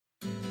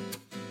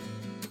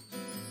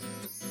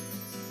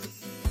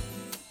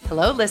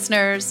Hello,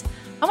 listeners.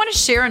 I want to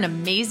share an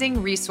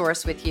amazing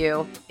resource with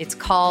you. It's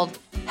called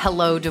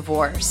Hello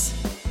Divorce.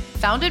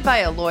 Founded by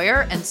a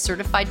lawyer and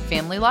certified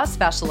family law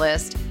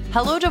specialist,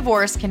 Hello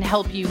Divorce can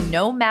help you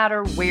no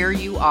matter where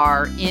you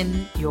are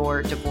in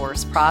your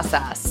divorce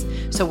process.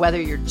 So whether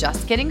you're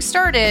just getting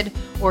started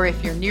or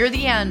if you're near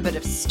the end but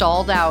have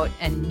stalled out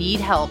and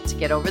need help to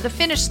get over the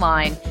finish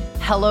line,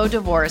 Hello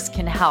Divorce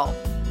can help.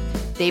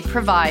 They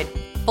provide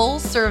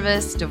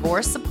full-service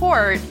divorce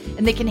support,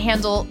 and they can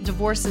handle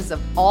divorces of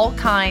all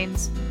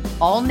kinds,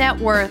 all net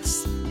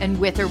worths, and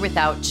with or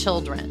without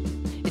children.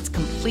 It's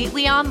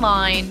completely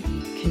online,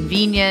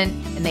 convenient,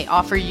 and they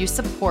offer you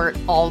support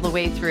all the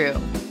way through.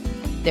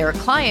 Their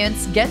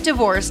clients get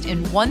divorced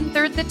in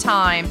 1/3 the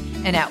time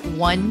and at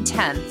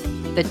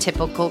 1/10 the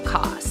typical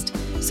cost.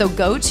 So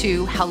go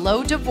to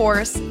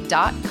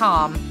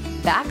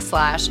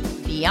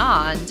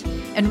hellodivorce.com/beyond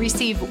and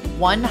receive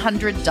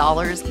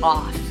 $100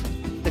 off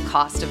the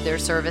cost of their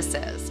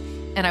services.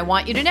 And I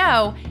want you to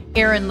know,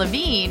 Erin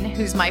Levine,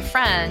 who's my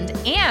friend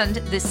and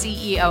the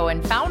CEO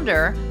and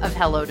founder of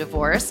Hello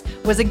Divorce,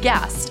 was a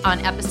guest on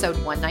episode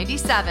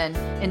 197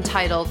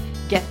 entitled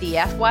Get the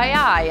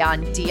FYI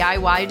on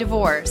DIY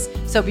Divorce.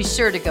 So be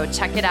sure to go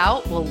check it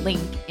out. We'll link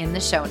in the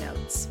show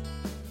notes.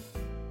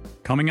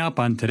 Coming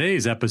up on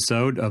today's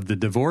episode of the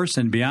Divorce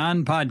and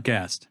Beyond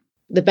podcast.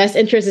 The best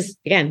interest is,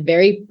 again,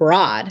 very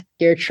broad.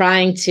 You're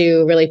trying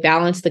to really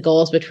balance the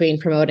goals between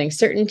promoting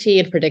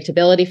certainty and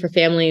predictability for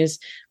families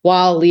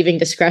while leaving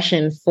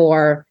discretion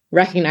for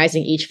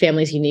recognizing each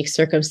family's unique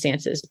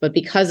circumstances. But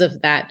because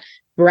of that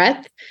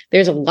breadth,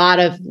 there's a lot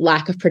of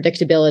lack of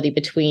predictability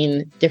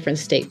between different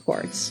state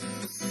courts.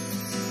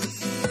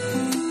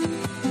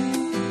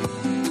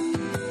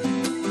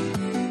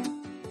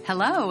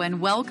 Hello,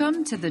 and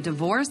welcome to the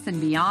Divorce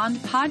and Beyond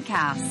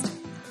podcast.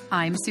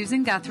 I'm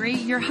Susan Guthrie,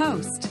 your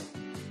host.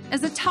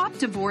 As a top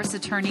divorce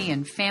attorney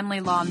and family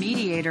law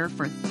mediator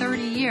for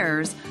 30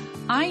 years,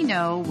 I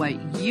know what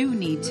you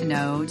need to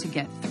know to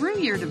get through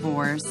your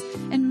divorce,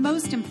 and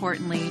most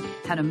importantly,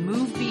 how to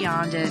move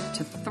beyond it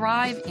to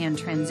thrive and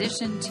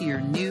transition to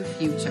your new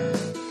future.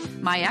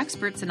 My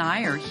experts and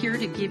I are here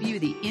to give you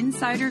the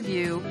insider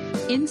view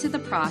into the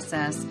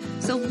process,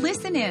 so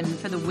listen in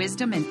for the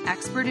wisdom and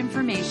expert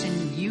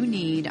information you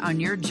need on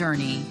your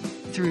journey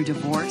through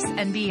divorce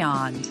and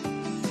beyond.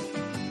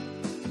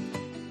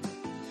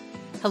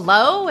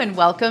 Hello, and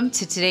welcome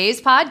to today's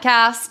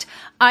podcast.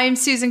 I'm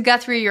Susan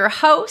Guthrie, your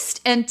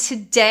host, and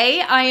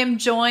today I am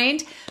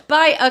joined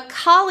by a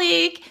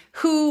colleague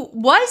who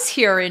was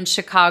here in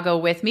Chicago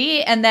with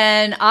me, and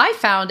then I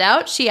found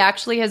out she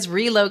actually has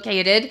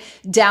relocated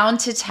down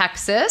to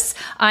Texas.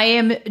 I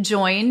am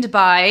joined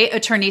by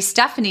attorney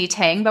Stephanie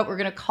Tang, but we're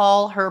going to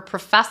call her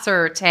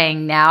Professor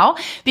Tang now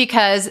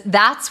because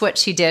that's what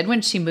she did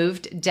when she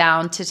moved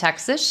down to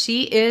Texas.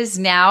 She is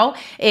now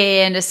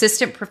an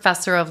assistant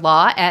professor of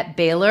law at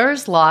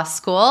Baylor's Law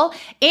School,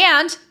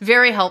 and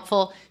very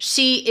helpful,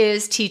 she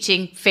is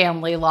teaching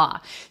family law.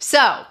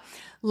 So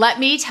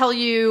let me tell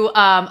you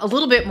a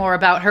little bit more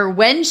about her.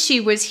 When she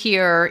was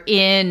here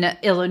in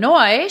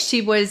Illinois,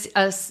 she was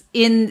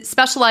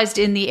specialized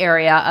in the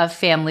area of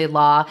family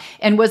law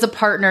and was a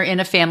partner in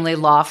a family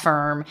law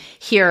firm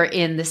here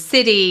in the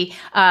city.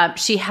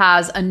 She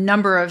has a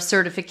number of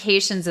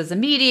certifications as a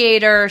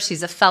mediator.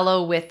 She's a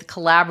fellow with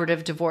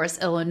Collaborative Divorce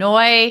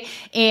Illinois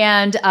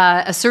and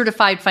a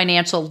certified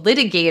financial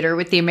litigator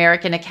with the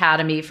American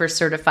Academy for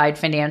Certified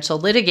Financial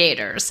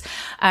Litigators.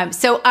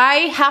 So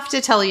I have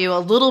to tell you a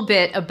little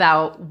bit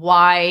about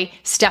why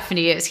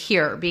Stephanie is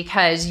here,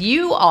 because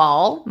you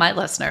all, my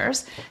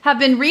listeners, have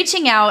been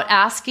reaching out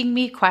asking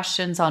me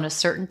questions on a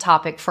certain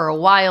topic for a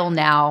while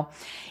now.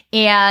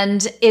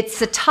 And it's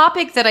a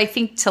topic that I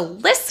think to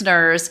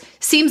listeners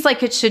seems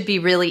like it should be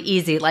really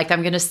easy. Like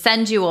I'm going to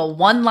send you a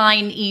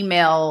one-line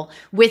email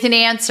with an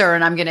answer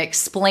and I'm going to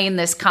explain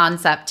this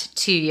concept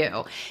to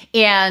you.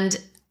 And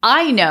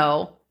I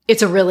know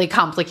it's a really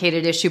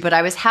complicated issue, but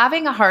I was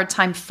having a hard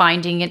time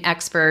finding an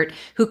expert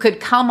who could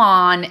come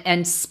on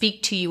and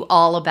speak to you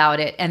all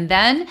about it. And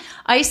then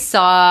I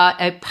saw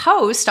a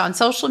post on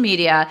social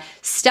media.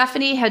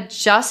 Stephanie had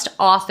just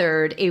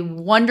authored a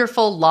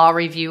wonderful law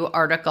review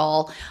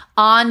article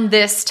on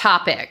this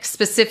topic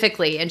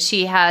specifically, and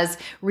she has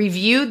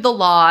reviewed the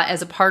law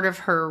as a part of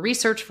her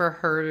research for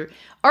her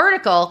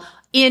article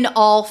in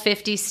all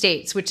 50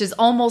 states, which is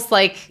almost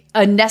like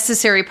a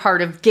necessary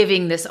part of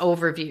giving this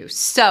overview.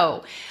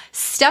 So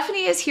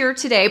Stephanie is here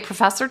today,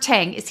 Professor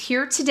Tang is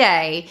here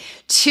today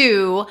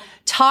to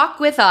talk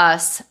with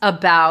us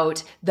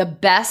about the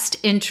best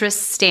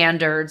interest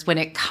standards when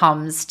it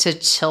comes to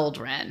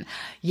children.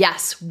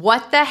 Yes,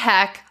 what the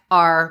heck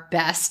are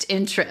best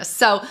interests?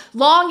 So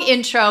long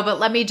intro, but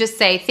let me just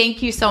say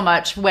thank you so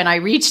much. When I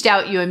reached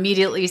out, you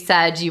immediately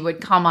said you would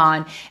come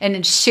on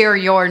and share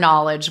your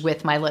knowledge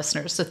with my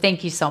listeners. So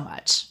thank you so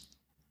much.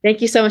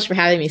 Thank you so much for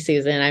having me,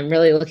 Susan. I'm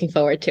really looking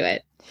forward to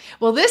it.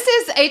 Well, this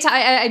is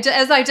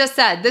as I just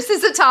said, this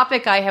is a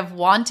topic I have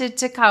wanted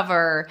to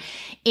cover.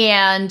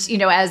 And, you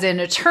know, as an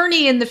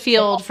attorney in the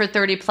field for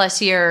 30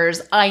 plus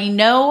years, I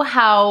know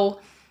how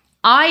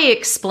I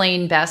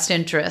explain best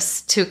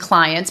interests to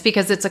clients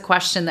because it's a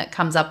question that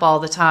comes up all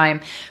the time.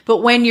 But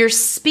when you're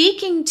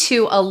speaking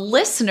to a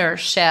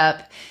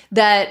listenership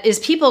that is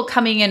people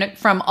coming in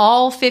from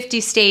all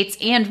 50 states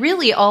and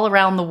really all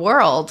around the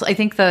world, I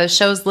think the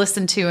show's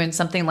listened to in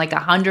something like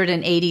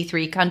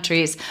 183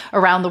 countries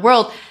around the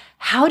world.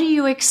 How do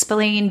you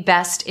explain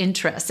best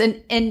interests?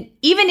 And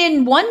even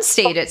in one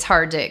state, it's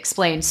hard to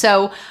explain.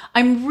 So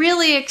I'm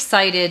really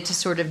excited to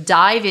sort of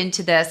dive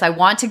into this. I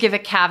want to give a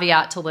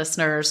caveat to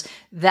listeners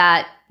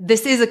that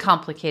this is a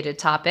complicated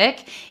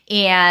topic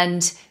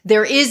and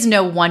there is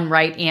no one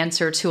right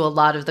answer to a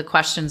lot of the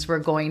questions we're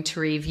going to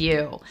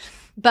review.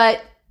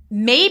 But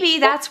maybe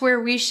that's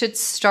where we should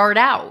start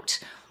out.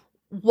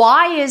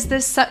 Why is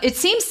this? It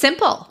seems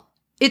simple.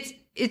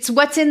 It's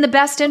what's in the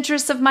best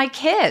interest of my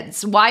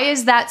kids. Why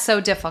is that so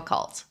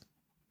difficult?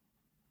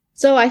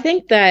 So I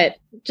think that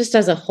just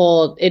as a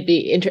whole, it'd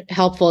be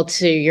helpful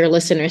to your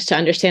listeners to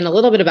understand a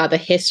little bit about the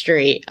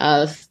history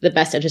of the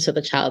best interest of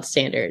the child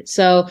standard.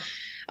 So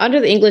under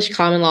the English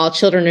common law,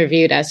 children are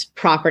viewed as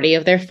property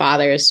of their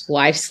fathers.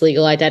 Wife's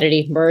legal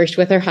identity merged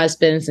with her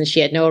husband's, and she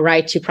had no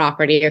right to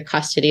property or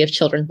custody of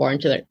children born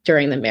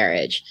during the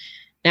marriage.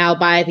 Now,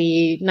 by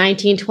the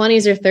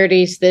 1920s or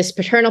 30s, this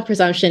paternal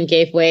presumption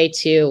gave way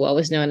to what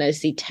was known as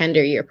the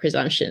tender year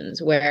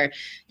presumptions, where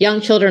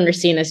young children were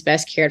seen as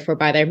best cared for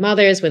by their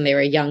mothers when they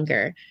were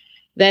younger.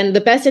 Then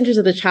the best interest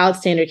of the child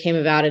standard came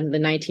about in the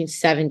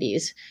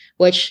 1970s,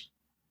 which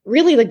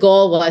really the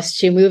goal was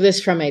to move this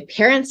from a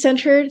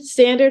parent-centered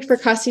standard for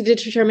custody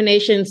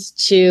determinations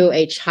to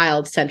a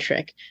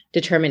child-centric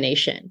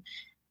determination.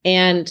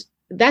 And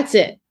that's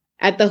it.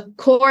 At the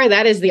core,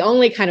 that is the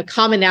only kind of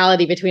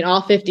commonality between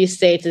all 50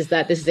 states is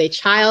that this is a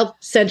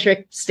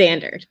child-centric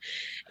standard.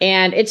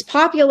 And it's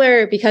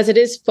popular because it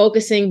is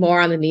focusing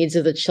more on the needs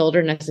of the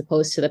children as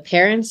opposed to the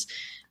parents.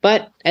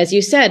 But as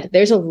you said,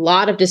 there's a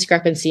lot of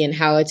discrepancy in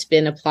how it's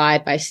been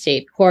applied by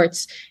state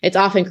courts. It's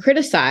often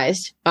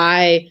criticized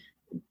by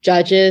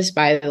judges,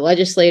 by the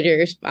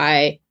legislators,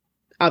 by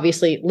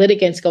obviously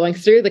litigants going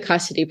through the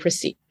custody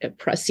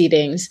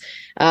proceedings,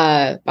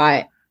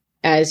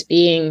 as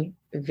being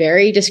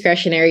very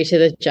discretionary to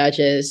the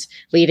judges,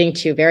 leading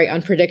to very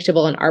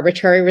unpredictable and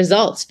arbitrary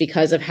results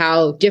because of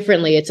how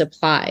differently it's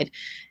applied.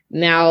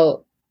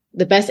 Now,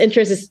 the best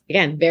interest is,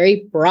 again,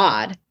 very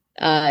broad.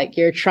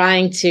 You're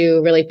trying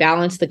to really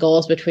balance the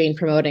goals between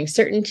promoting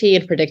certainty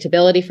and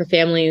predictability for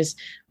families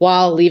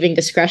while leaving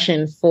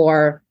discretion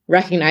for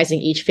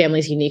recognizing each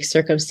family's unique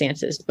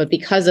circumstances. But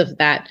because of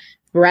that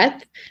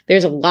breadth,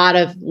 there's a lot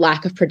of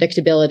lack of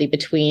predictability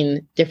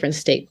between different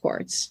state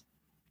courts.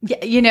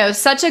 You know,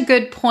 such a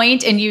good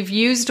point. And you've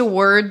used a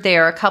word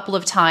there a couple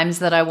of times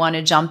that I want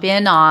to jump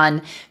in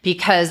on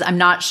because I'm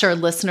not sure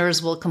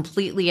listeners will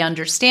completely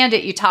understand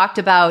it. You talked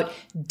about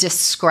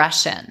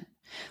discretion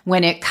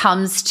when it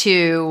comes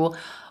to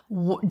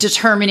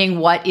determining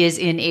what is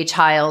in a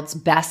child's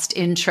best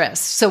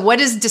interest. So what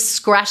does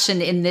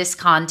discretion in this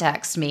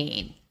context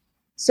mean?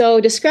 So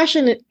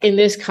discretion in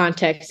this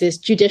context is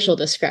judicial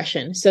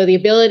discretion. So the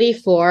ability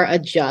for a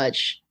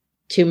judge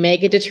to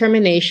make a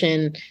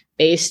determination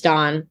based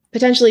on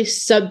potentially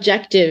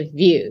subjective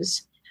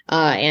views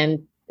and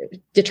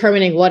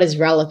determining what is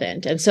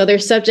relevant. And so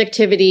there's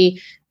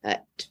subjectivity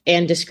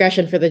and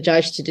discretion for the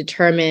judge to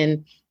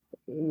determine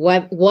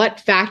what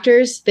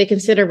factors they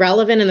consider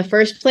relevant in the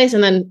first place.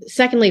 And then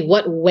secondly,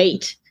 what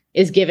weight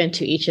is given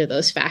to each of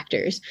those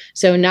factors.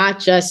 So not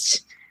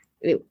just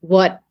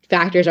what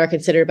factors are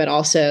considered, but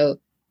also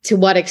to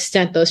what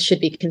extent those should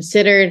be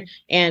considered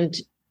and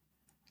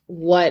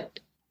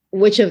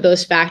which of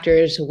those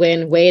factors,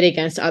 when weighed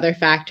against other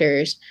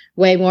factors,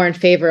 weigh more in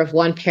favor of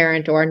one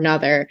parent or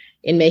another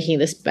in making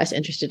this best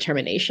interest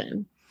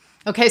determination.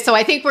 Okay, so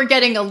I think we're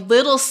getting a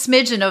little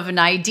smidgen of an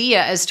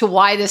idea as to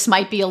why this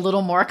might be a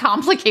little more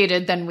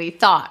complicated than we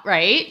thought,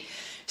 right?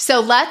 So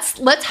let's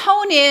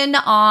hone in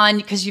on,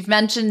 because you've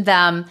mentioned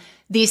them,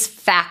 these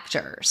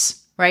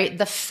factors, right?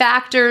 The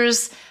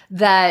factors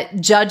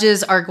that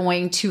judges are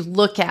going to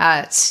look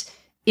at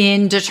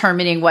in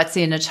determining what's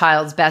in a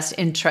child's best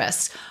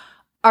interest.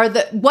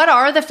 What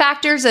are the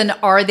factors, and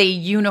are they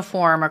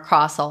uniform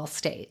across all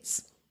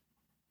states?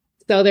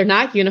 So they're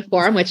not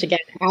uniform, which again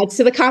adds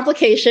to the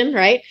complication,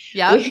 right?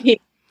 Yeah.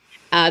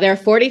 There are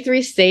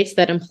 43 states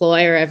that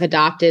employ or have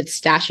adopted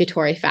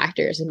statutory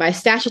factors. And by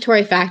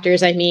statutory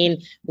factors, I mean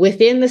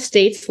within the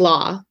state's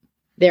law,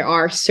 there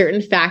are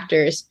certain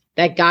factors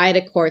that guide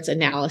a court's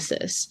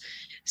analysis.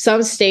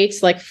 Some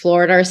states like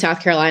Florida or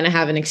South Carolina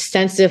have an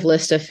extensive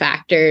list of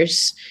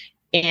factors,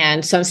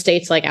 and some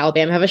states like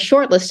Alabama have a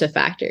short list of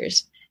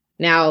factors.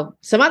 Now,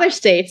 some other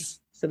states,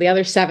 so the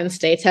other 7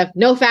 states, have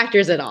no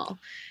factors at all,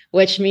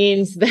 which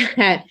means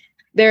that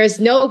there is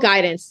no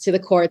guidance to the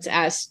courts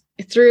as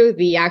through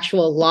the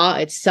actual law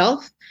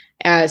itself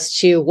as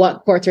to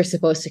what courts are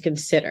supposed to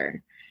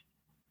consider.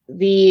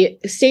 The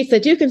states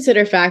that do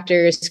consider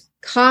factors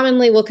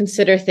commonly will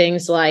consider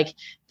things like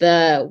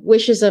the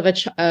wishes of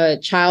a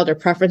child or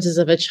preferences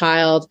of a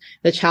child,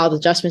 the child's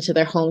adjustment to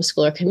their home,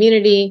 school, or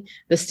community,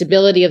 the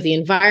stability of the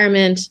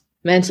environment,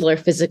 mental or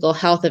physical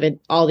health of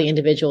all the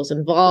individuals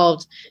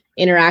involved,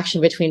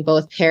 interaction between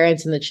both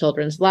parents and the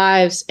children's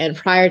lives, and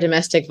prior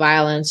domestic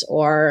violence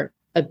or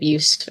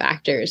abuse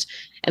factors.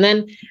 And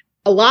then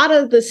a lot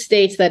of the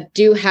states that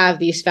do have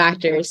these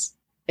factors,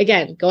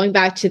 again, going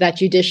back to that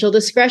judicial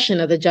discretion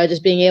of the judges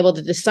being able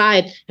to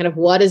decide kind of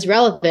what is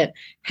relevant,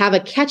 have a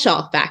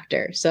catch-all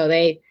factor. So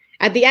they,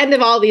 at the end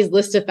of all these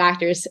lists of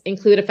factors,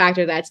 include a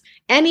factor that's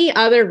any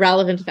other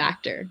relevant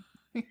factor.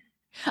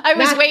 I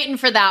was waiting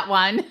for that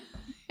one.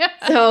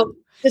 So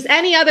just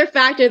any other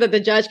factor that the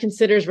judge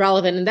considers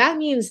relevant. And that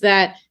means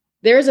that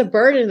there's a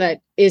burden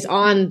that is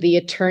on the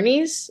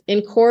attorneys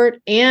in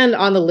court and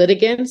on the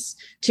litigants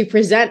to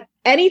present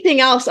anything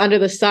else under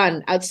the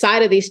sun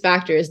outside of these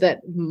factors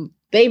that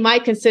they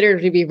might consider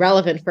to be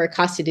relevant for a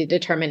custody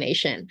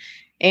determination,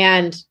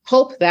 and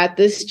hope that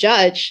this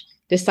judge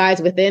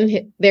decides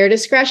within their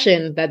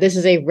discretion that this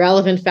is a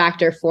relevant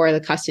factor for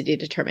the custody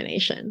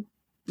determination.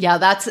 Yeah,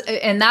 that's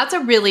a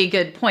really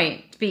good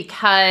point,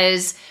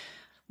 because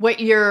what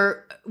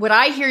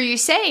I hear you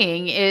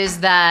saying is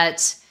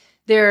that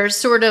there's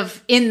sort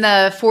of, in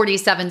the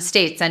 47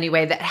 states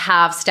anyway that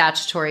have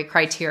statutory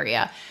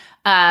criteria,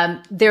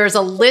 there's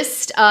a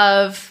list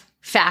of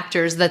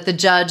factors that the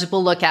judge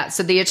will look at.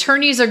 So the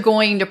attorneys are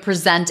going to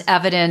present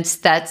evidence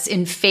that's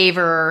in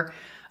favor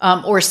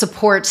or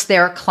supports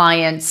their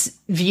client's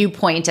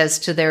viewpoint as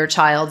to their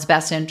child's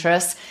best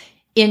interests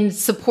in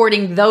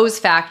supporting those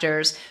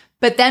factors.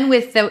 But then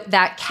with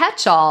that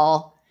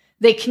catch-all,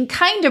 they can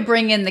kind of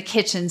bring in the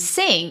kitchen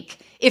sink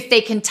if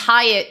they can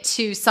tie it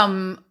to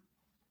some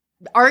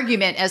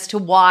argument as to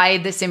why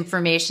this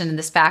information and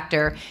this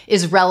factor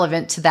is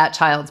relevant to that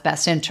child's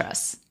best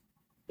interests.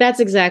 That's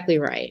exactly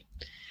right.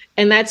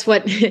 And that's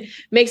what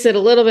makes it a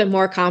little bit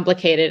more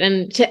complicated.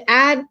 And to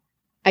add,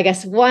 I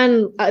guess,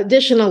 one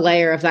additional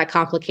layer of that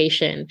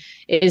complication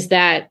is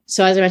that,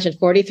 so as I mentioned,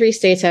 43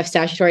 states have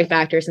statutory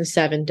factors and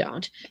 7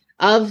 don't.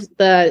 Of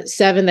the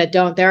 7 that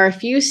don't, there are a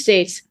few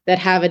states that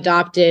have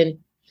adopted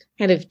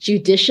kind of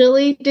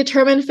judicially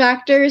determined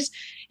factors.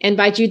 And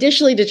by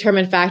judicially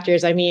determined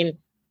factors, I mean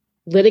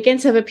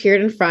litigants have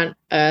appeared in front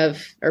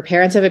of, or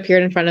parents have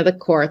appeared in front of the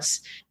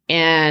courts,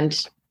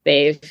 and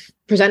they've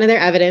presented their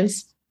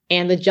evidence,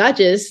 and the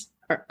judges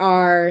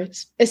are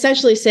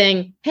essentially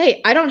saying,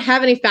 hey, I don't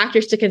have any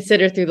factors to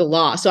consider through the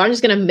law, so I'm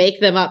just going to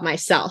make them up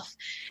myself.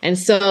 And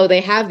so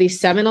they have these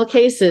seminal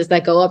cases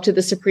that go up to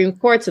the Supreme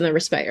Courts in the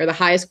respect, or the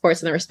highest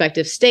courts in the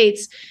respective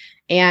states,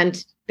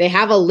 and they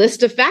have a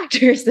list of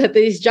factors that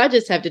these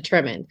judges have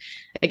determined.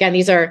 Again,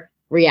 these are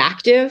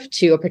reactive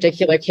to a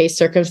particular case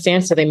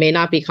circumstance, so they may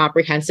not be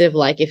comprehensive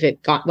like if it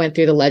went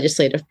through the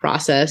legislative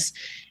process.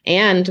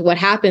 And what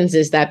happens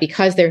is that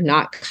because they're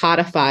not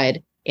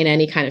codified in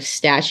any kind of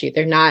statute,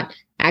 they're not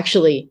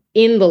actually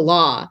in the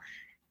law,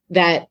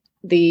 that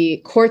the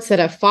courts that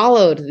have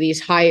followed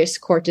these highest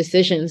court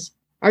decisions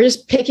are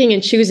just picking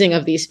and choosing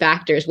of these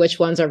factors, which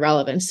ones are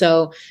relevant.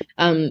 So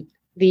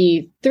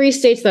the 3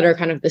 states that are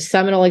kind of the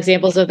seminal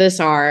examples of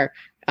this are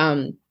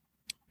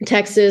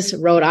Texas,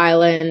 Rhode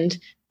Island,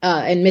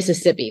 and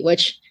Mississippi,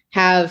 which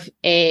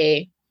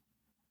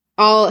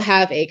all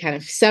have a kind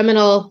of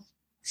seminal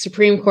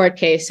Supreme Court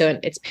case. So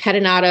it's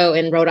Pettinato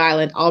in Rhode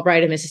Island,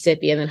 Albright in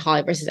Mississippi, and then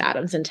Hawley versus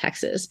Adams in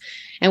Texas.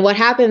 And what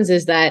happens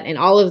is that in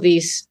all of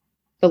these,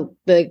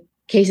 the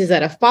cases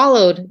that have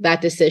followed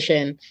that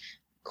decision,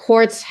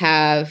 courts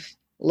have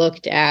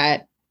looked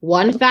at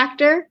one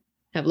factor,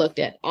 have looked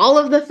at all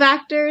of the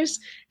factors,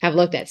 have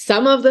looked at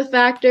some of the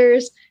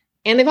factors,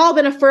 and they've all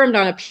been affirmed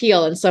on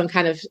appeal in some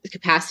kind of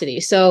capacity.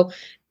 So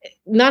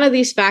none of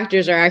these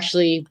factors are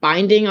actually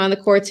binding on the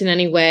courts in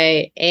any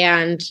way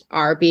and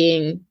are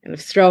being kind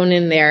of thrown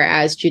in there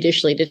as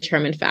judicially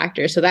determined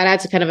factors. So that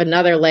adds kind of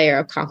another layer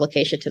of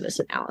complication to this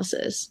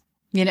analysis.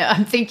 You know,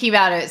 I'm thinking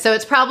about it. So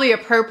it's probably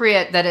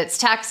appropriate that it's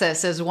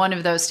Texas as one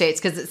of those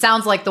states, because it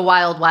sounds like the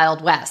wild,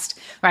 wild west,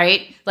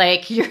 right?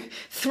 Like you're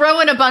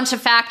throwing a bunch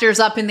of factors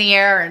up in the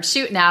air and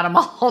shooting at them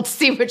all to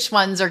see which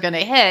ones are going to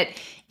hit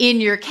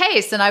in your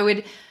case. And I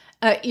would,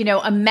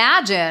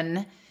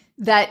 imagine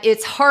that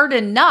it's hard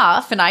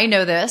enough, and I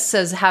know this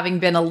as having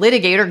been a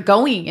litigator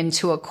going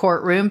into a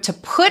courtroom to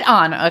put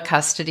on a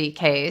custody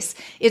case.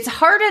 It's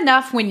hard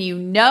enough when you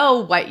know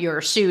what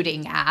you're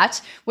shooting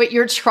at, what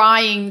you're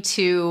trying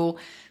to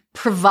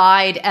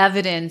provide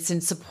evidence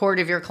in support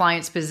of your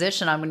client's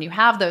position on. When you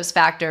have those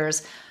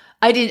factors,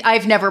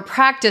 I've never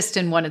practiced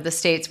in one of the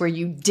states where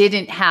you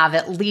didn't have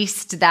at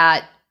least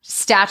that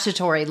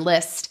statutory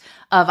list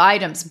of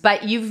items.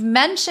 But you've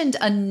mentioned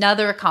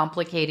another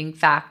complicating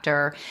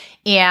factor.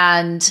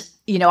 And,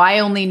 I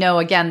only know,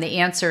 again, the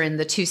answer in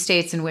the 2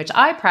 states in which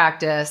I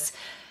practice.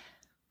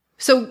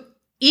 So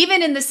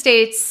even in the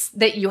states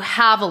that you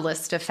have a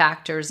list of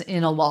factors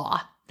in a law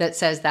that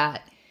says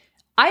that,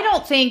 I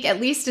don't think, at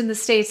least in the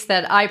states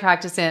that I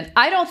practice in,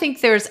 I don't think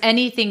there's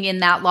anything in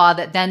that law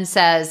that then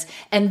says,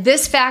 and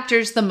this factor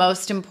is the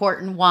most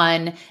important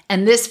one,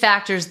 and this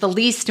factor is the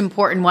least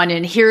important one,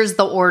 and here's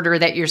the order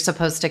that you're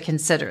supposed to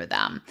consider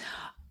them.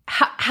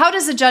 How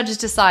does a judge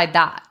decide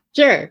that?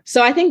 Sure.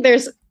 So I think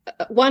there's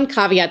one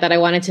caveat that I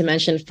wanted to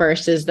mention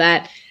first is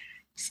that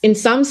in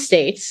some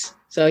states,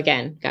 so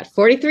again, got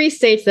 43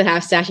 states that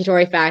have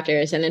statutory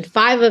factors, and in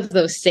 5 of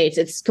those states,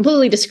 it's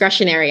completely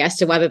discretionary as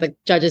to whether the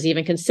judges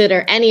even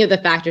consider any of the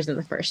factors in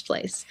the first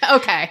place.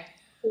 Okay.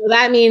 So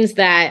that means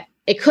that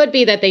it could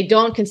be that they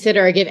don't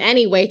consider or give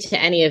any weight to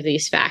any of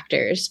these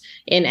factors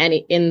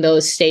in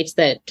those states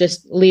that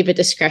just leave it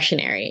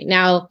discretionary.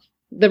 Now,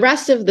 the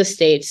rest of the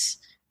states,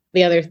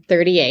 the other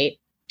 38,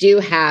 do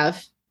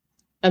have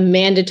a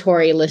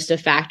mandatory list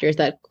of factors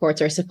that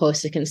courts are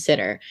supposed to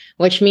consider,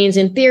 which means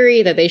in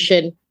theory that they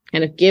should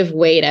kind of give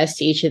weight as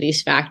to each of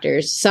these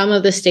factors. Some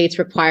of the states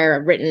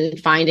require written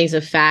findings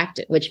of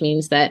fact, which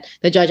means that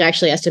the judge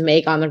actually has to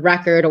make on the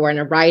record or in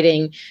a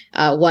writing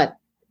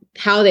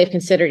how they've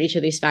considered each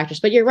of these factors.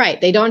 But you're right,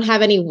 they don't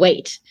have any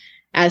weight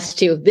as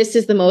to this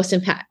is the most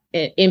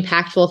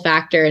impactful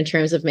factor in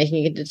terms of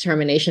making a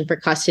determination for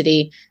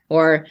custody,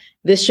 or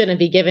this shouldn't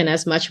be given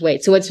as much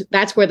weight. So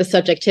that's where the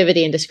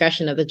subjectivity and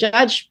discretion of the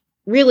judge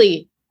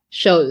really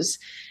shows.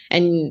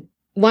 And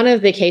one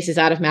of the cases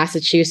out of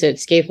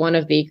Massachusetts gave one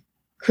of the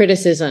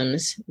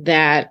criticisms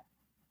that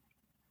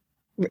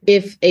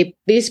if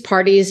these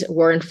parties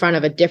were in front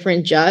of a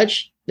different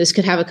judge, this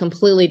could have a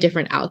completely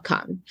different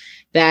outcome.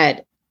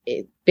 That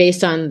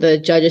based on the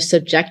judge's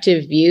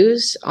subjective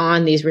views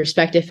on these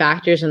respective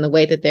factors and the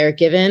way that they're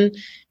given,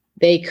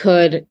 they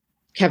could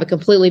have a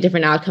completely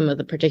different outcome of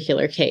the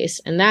particular case.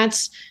 And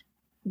that's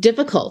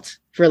difficult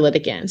for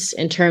litigants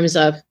in terms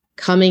of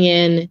coming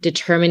in,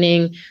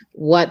 determining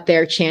what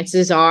their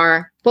chances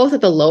are, both at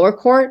the lower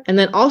court and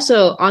then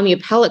also on the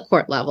appellate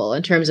court level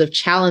in terms of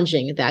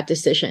challenging that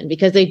decision,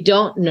 because they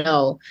don't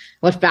know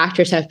what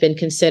factors have been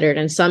considered.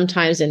 And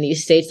sometimes in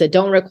these states that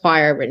don't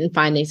require written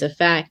findings of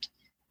fact,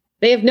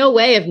 they have no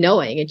way of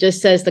knowing. It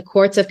just says the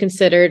courts have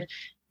considered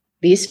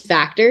these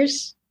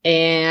factors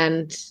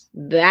and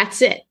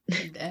that's it.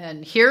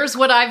 And here's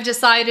what I've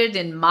decided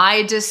in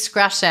my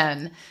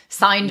discretion,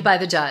 signed by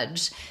the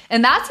judge.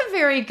 And that's a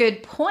very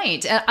good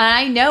point. And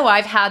I know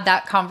I've had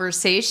that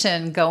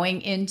conversation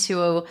going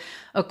into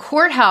a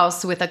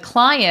courthouse with a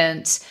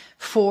client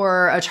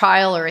for a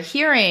trial or a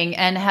hearing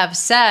and have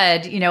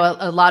said,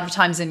 a lot of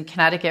times in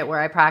Connecticut where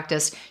I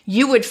practiced,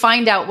 you would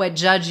find out what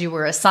judge you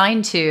were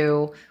assigned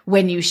to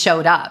when you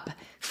showed up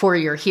for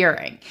your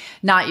hearing.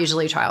 Not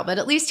usually trial, but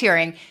at least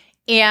hearing.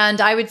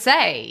 And I would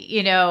say,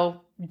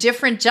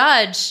 different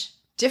judge,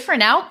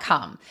 different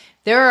outcome.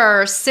 There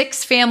are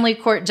 6 family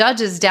court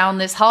judges down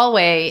this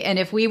hallway. And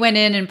if we went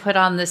in and put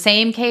on the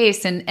same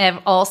case in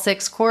all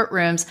 6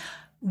 courtrooms,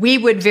 we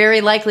would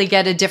very likely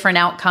get a different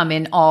outcome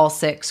in all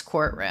 6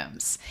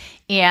 courtrooms.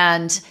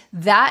 And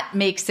that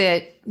makes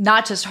it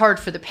not just hard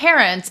for the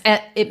parents,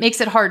 it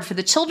makes it hard for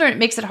the children, it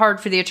makes it hard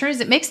for the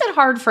attorneys, it makes it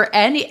hard for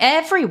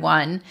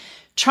everyone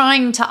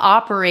trying to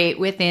operate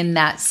within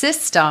that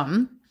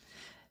system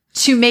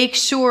to make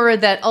sure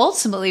that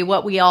ultimately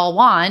what we all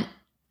want,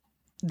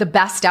 the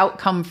best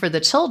outcome for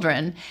the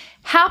children,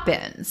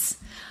 happens.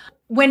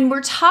 When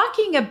we're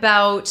talking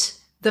about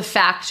the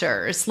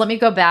factors, let me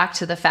go back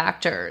to the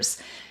factors.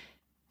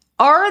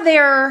 Are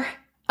there,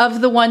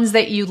 of the ones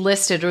that you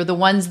listed or the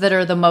ones that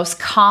are the most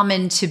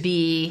common to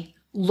be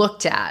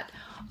looked at,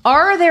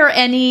 are there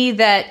any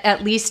that,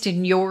 at least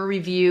in your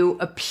review,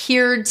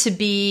 appeared to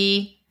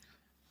be,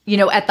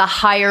 at the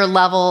higher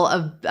level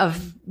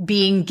of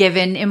being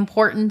given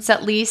importance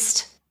at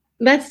least?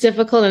 That's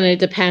difficult and it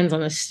depends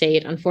on the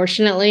state,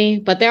 unfortunately.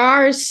 But there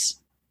are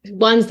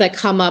ones that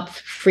come up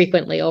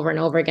frequently over and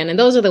over again. And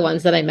those are the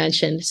ones that I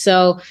mentioned.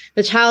 So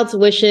the child's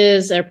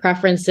wishes or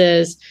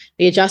preferences,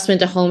 the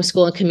adjustment to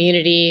homeschool and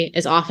community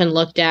is often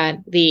looked at,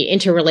 the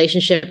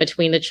interrelationship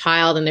between the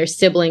child and their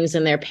siblings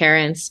and their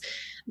parents,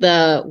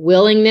 the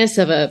willingness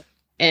of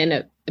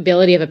and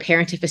ability of a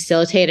parent to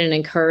facilitate and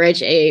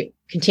encourage a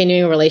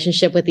continuing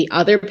relationship with the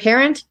other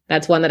parent.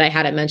 That's one that I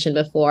hadn't mentioned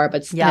before,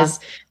 but has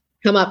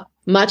come up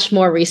much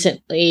more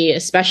recently,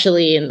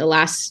 especially in the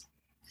last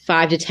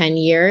 5 to 10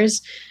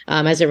 years,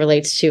 as it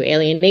relates to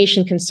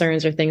alienation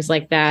concerns or things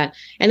like that.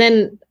 And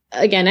then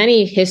again,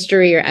 any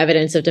history or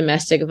evidence of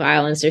domestic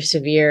violence or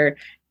severe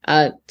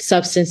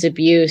substance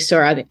abuse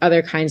or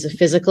other kinds of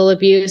physical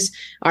abuse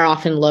are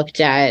often looked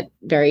at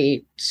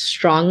very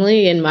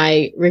strongly in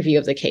my review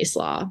of the case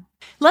law.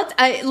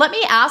 Let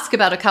me ask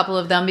about a couple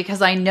of them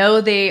because I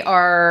know they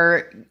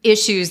are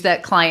issues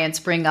that clients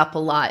bring up a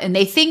lot. And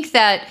they think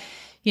that,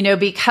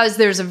 because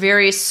there's a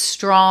very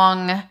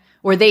strong,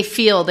 or they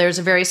feel there's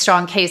a very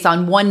strong case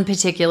on one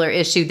particular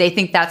issue, they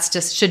think that's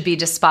just should be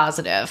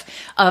dispositive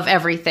of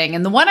everything.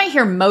 And the one I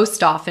hear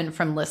most often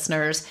from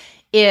listeners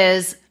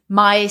is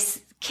my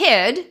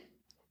kid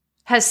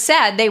has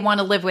said they want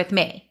to live with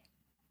me.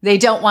 They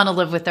don't want to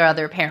live with their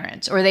other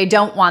parent, or they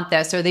don't want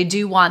this, or they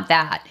do want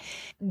that.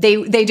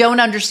 They don't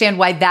understand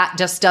why that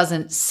just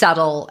doesn't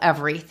settle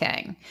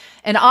everything.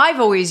 And I've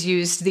always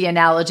used the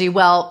analogy,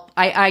 well,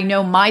 I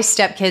know my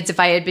stepkids, if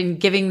I had been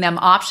giving them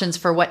options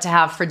for what to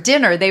have for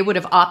dinner, they would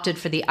have opted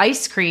for the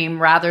ice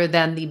cream rather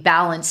than the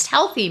balanced,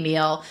 healthy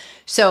meal.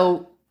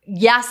 So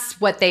yes,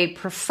 what they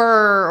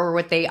prefer or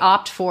what they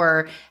opt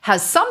for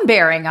has some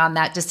bearing on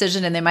that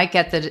decision, and they might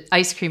get the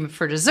ice cream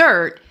for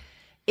dessert,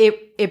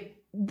 it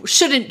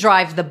shouldn't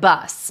drive the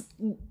bus.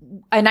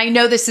 And I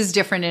know this is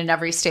different in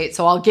every state,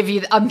 so I'm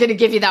going to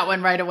give you that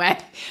one right away.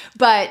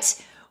 But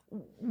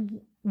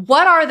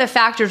what are the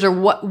factors, or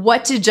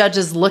what do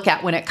judges look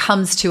at when it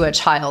comes to a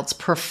child's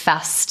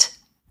professed,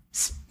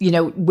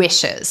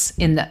 wishes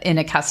in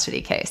a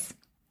custody case?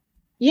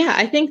 Yeah,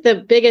 I think the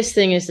biggest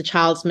thing is the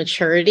child's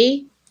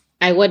maturity.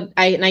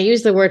 I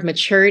use the word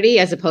maturity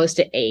as opposed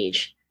to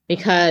age,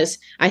 because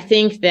I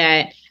think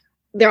that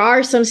there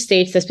are some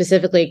states that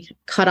specifically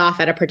cut off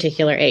at a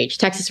particular age.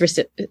 Texas,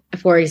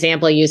 for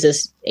example,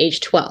 uses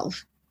age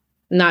 12.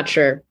 Not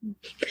sure,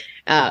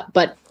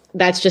 but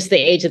that's just the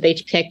age that they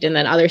picked. And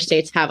then other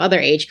states have other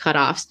age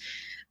cutoffs.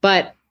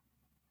 But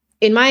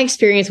in my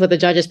experience, what the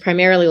judge is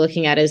primarily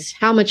looking at is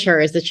how mature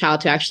is the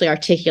child to actually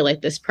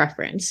articulate this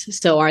preference.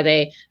 So are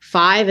they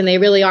 5 and they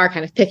really are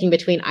kind of picking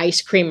between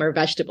ice cream or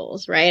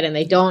vegetables, right? And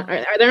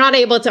they're not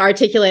able to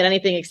articulate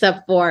anything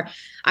except for,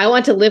 I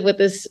want to live with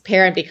this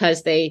parent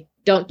because they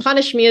don't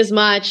punish me as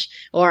much,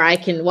 or I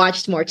can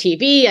watch more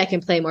TV, I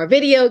can play more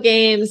video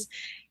games.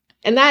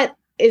 And that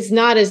is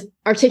not as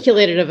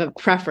articulated of a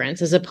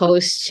preference as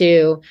opposed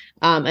to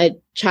a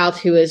child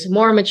who is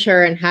more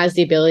mature and has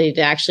the ability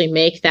to actually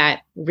make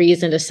that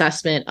reasoned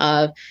assessment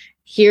of,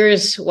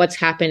 here's what's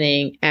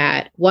happening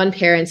at one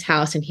parent's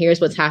house and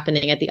here's what's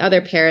happening at the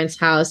other parent's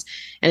house.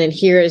 And then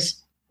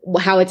here's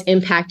how it's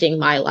impacting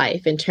my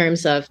life in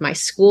terms of my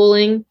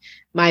schooling,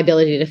 my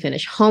ability to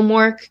finish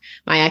homework,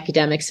 my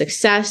academic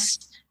success,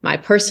 my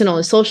personal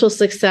and social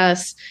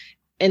success.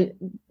 And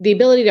the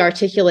ability to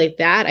articulate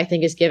that, I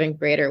think, is given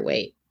greater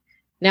weight.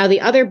 Now,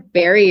 the other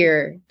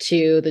barrier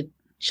to the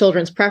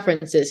children's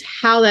preference is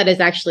how that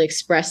is actually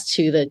expressed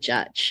to the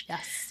judge.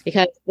 Yes.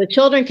 Because the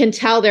children can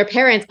tell their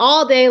parents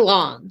all day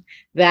long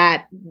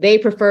that they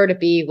prefer to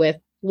be with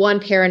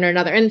one parent or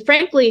another. And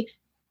frankly,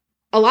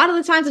 a lot of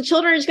the times the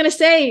children are just going to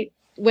say,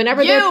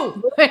 whenever they're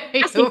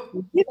asking,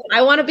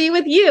 I want to be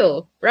with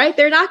you, right?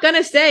 They're not going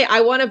to say, I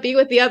want to be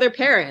with the other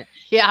parent.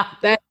 Yeah.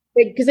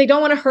 Because they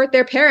don't want to hurt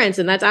their parents.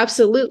 And that's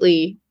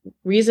absolutely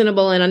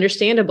reasonable and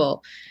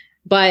understandable.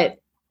 But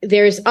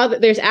there's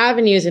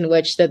avenues in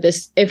which that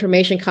this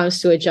information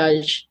comes to a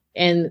judge,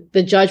 and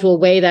the judge will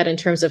weigh that in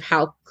terms of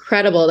how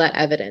credible that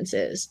evidence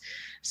is.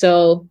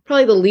 So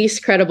probably the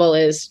least credible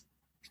is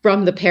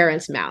from the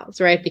parents' mouths,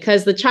 right?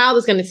 Because the child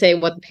is going to say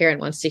what the parent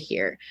wants to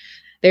hear.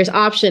 There's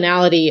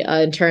optionality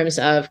in terms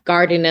of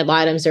guardian ad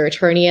litem or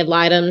attorney ad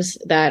litem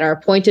that are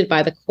appointed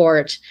by the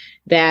court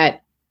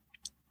that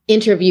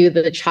interview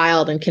the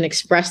child and can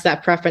express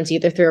that preference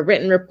either through a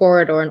written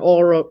report or an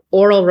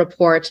oral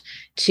report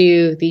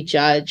to the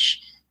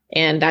judge.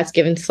 And that's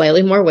given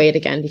slightly more weight,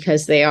 again,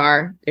 because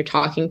they're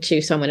talking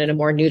to someone in a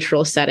more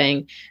neutral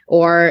setting,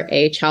 or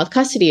a child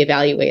custody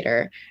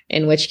evaluator,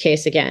 in which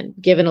case, again,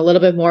 given a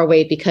little bit more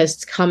weight because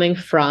it's coming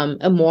from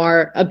a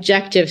more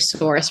objective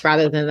source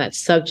rather than that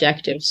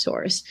subjective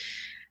source.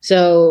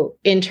 So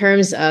in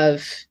terms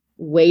of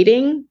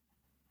weighing,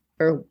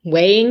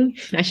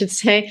 I should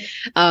say,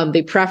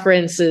 the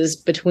preferences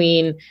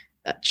between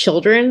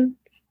children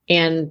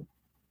and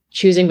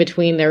choosing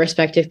between their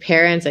respective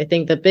parents, I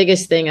think the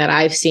biggest thing that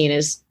I've seen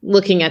is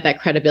looking at that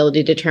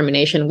credibility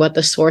determination, what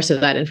the source of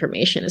that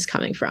information is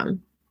coming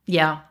from.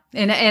 Yeah.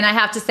 And I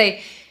have to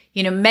say,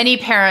 many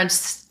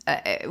parents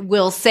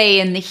will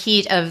say in the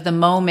heat of the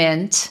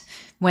moment,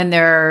 when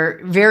they're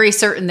very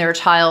certain their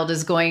child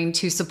is going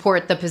to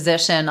support the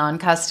position on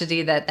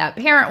custody that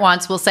parent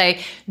wants, will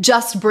say,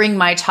 just bring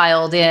my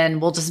child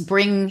in. We'll just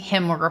bring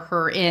him or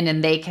her in,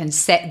 and they can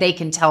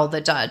tell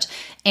the judge.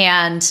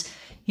 And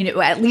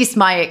at least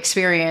my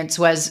experience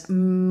was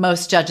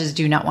most judges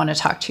do not want to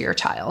talk to your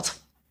child.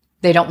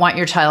 They don't want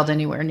your child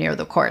anywhere near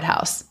the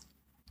courthouse.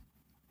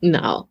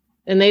 No.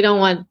 And they don't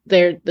want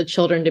the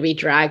children to be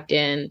dragged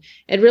in.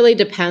 It really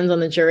depends on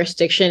the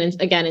jurisdiction. And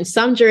again, in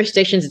some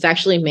jurisdictions, it's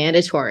actually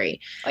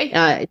mandatory,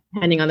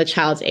 depending on the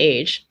child's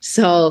age.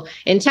 So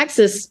in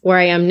Texas, where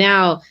I am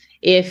now,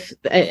 as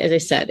I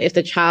said, if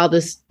the child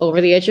is over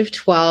the age of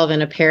 12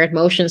 and a parent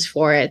motions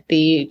for it,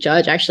 the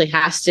judge actually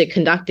has to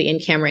conduct the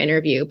in-camera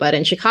interview. But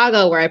in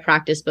Chicago, where I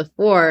practiced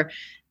before,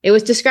 it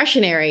was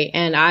discretionary.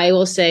 And I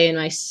will say, in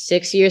my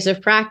 6 years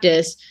of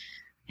practice,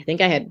 I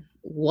think I had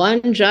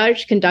one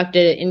judge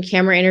conducted an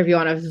in-camera interview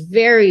on a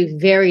very,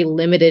 very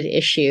limited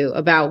issue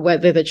about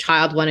whether the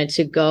child wanted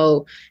to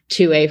go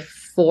to a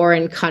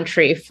foreign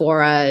country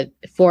for a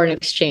foreign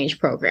exchange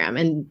program.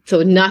 And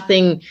so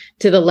nothing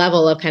to the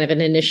level of kind of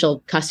an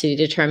initial custody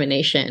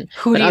determination.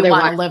 Who do you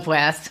want to live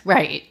with?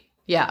 Right.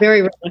 Yeah.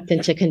 Very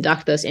reluctant to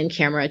conduct those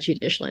in-camera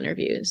judicial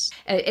interviews.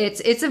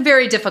 It's a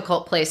very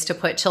difficult place to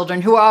put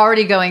children who are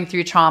already going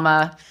through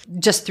trauma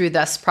just through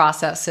this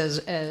process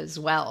as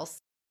well.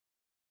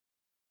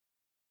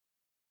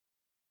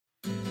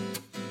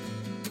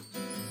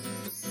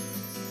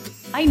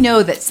 I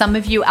know that some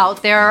of you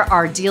out there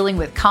are dealing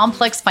with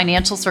complex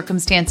financial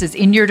circumstances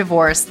in your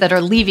divorce that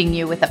are leaving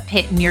you with a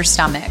pit in your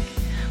stomach.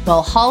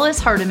 Well, Hollis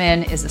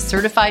Hardiman is a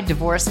certified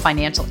divorce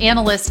financial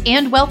analyst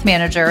and wealth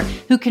manager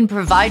who can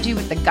provide you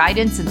with the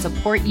guidance and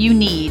support you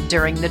need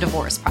during the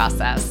divorce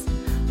process.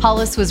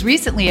 Hollis was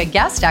recently a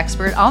guest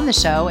expert on the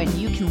show, and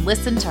you can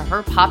listen to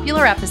her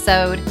popular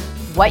episode,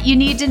 What You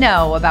Need to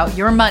Know About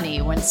Your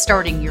Money When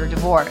Starting Your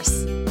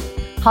Divorce.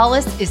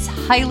 Hollis is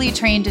highly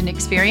trained and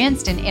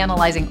experienced in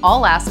analyzing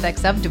all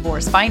aspects of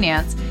divorce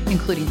finance,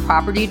 including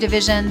property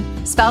division,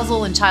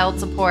 spousal and child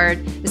support,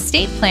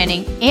 estate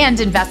planning, and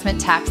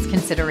investment tax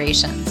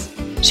considerations.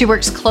 She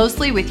works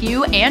closely with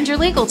you and your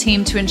legal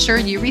team to ensure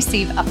you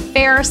receive a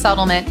fair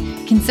settlement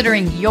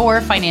considering your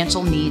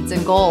financial needs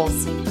and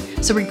goals.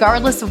 So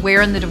regardless of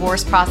where in the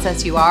divorce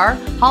process you are,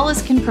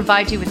 Hollis can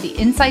provide you with the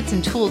insights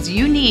and tools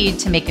you need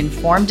to make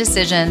informed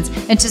decisions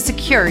and to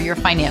secure your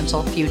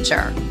financial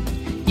future.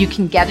 You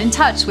can get in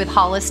touch with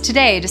Hollis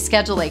today to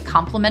schedule a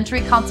complimentary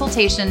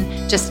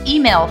consultation. Just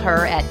email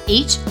her at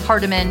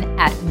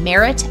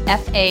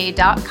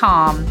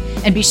hhardiman@meritfa.com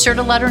and be sure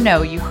to let her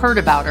know you heard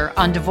about her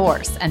on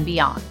Divorce and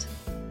Beyond.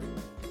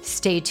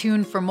 Stay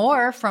tuned for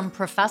more from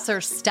Professor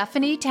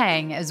Stephanie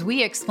Tang as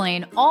we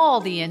explain all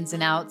the ins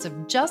and outs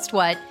of just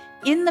what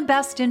in the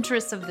best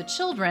interests of the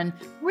children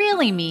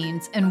really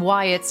means and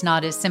why it's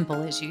not as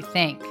simple as you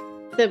think.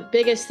 The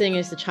biggest thing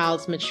is the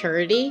child's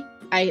maturity.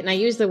 I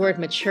use the word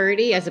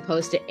maturity as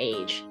opposed to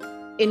age.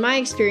 In my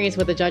experience,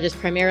 what the judge is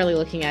primarily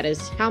looking at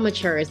is how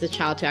mature is the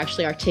child to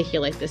actually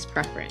articulate this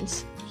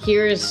preference.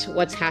 Here's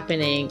what's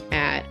happening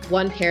at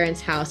one parent's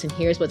house, and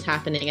here's what's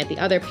happening at the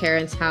other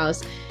parent's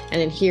house,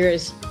 and then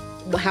here's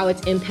how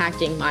it's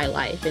impacting my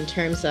life in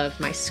terms of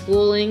my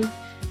schooling,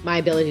 my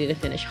ability to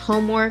finish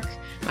homework,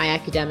 my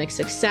academic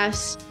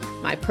success,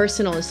 my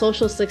personal and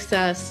social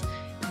success.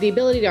 The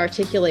ability to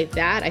articulate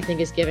that, I think,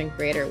 is given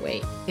greater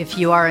weight. If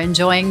you are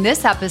enjoying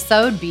this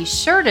episode, be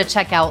sure to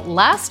check out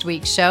last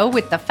week's show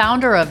with the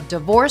founder of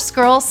Divorce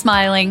Girl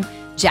Smiling,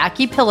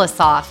 Jackie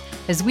Pilosoff,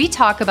 as we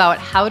talk about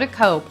how to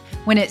cope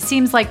when it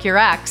seems like your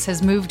ex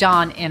has moved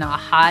on in a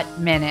hot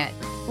minute.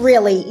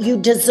 Really, you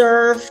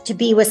deserve to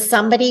be with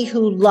somebody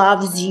who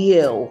loves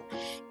you.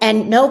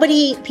 And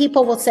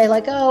people will say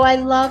like, oh, I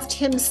loved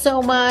him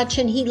so much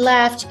and he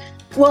left.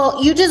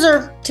 Well, you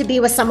deserve to be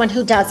with someone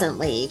who doesn't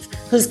leave,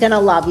 who's going to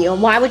love you.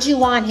 And why would you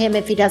want him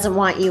if he doesn't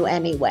want you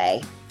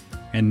anyway?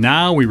 And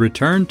now we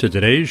return to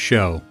today's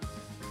show.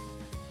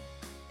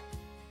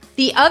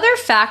 The other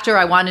factor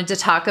I wanted to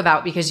talk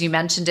about, because you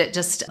mentioned it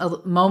just a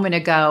moment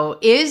ago,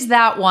 is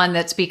that one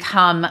that's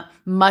become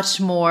much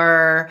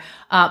more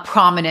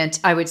prominent,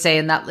 I would say,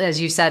 in that,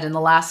 as you said, in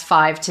the last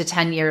 5 to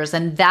 10 years.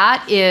 And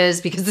that is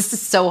because this is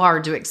so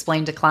hard to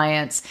explain to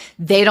clients.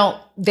 They don't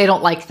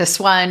like this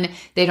one.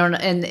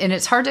 And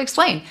it's hard to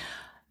explain.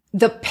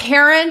 The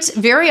parent,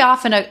 very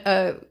often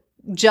a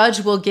judge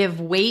will give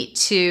weight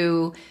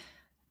to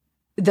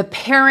the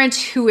parent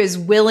who is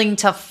willing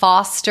to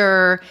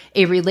foster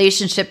a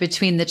relationship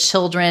between the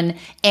children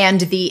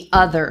and the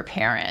other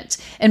parent.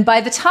 And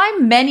by the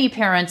time many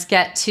parents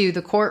get to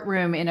the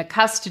courtroom in a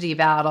custody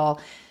battle,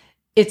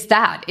 it's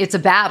a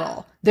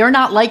battle. They're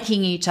not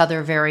liking each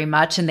other very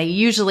much, and they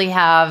usually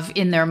have,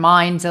 in their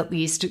minds at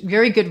least,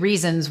 very good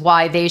reasons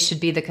why they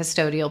should be the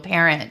custodial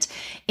parent.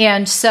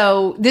 And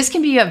so this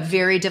can be a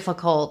very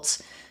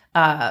difficult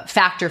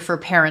factor for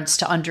parents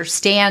to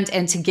understand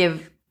and to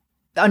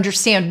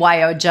understand why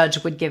a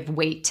judge would give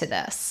weight to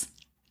this.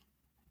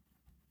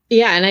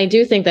 Yeah, and I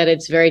do think that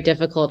it's very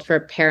difficult for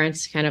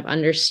parents to kind of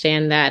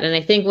understand that. And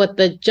I think what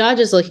the judge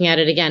is looking at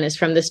it again is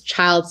from this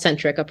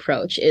child-centric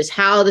approach, is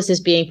how this is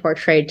being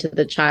portrayed to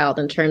the child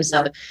in terms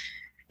of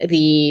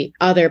the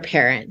other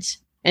parent.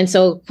 And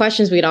so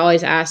questions we'd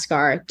always ask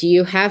are, do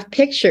you have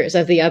pictures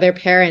of the other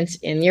parents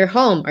in your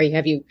home? Or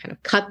have you kind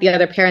of cut the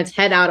other parent's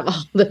head out of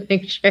all the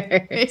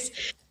pictures?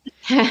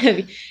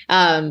 And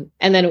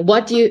then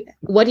what do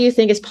you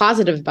think is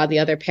positive about the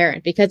other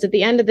parent? Because at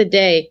the end of the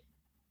day,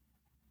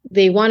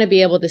 they want to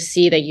be able to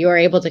see that you're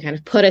able to kind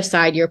of put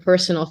aside your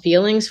personal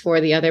feelings for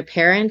the other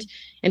parent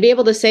and be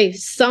able to say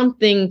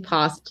something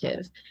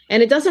positive.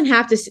 And it doesn't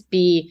have to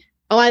be,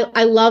 oh,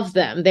 I love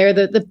them, they're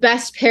the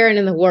best parent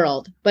in the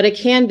world. But it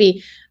can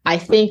be, I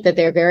think that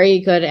they're very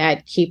good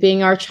at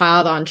keeping our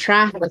child on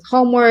track with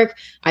homework.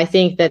 I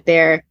think that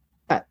they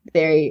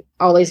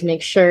always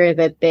make sure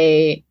that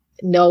they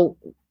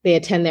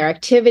attend their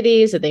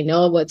activities, that they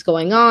know what's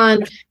going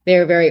on.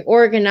 They're very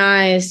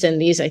organized.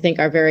 And these, I think,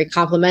 are very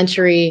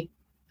complementary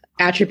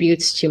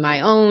attributes to my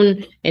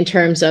own in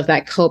terms of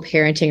that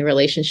co-parenting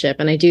relationship.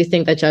 And I do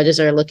think that judges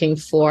are looking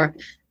for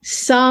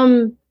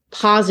some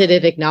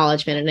positive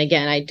acknowledgement. And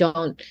again, I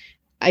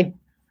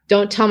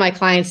don't tell my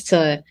clients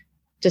to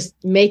just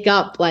make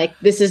up like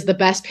this is the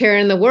best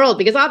parent in the world,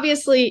 because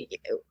obviously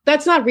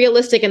that's not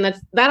realistic. And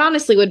that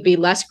honestly would be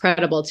less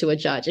credible to a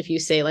judge if you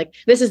say like,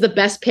 this is the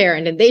best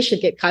parent and they should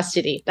get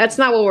custody. That's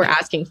not what we're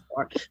asking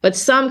for, but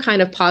some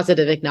kind of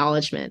positive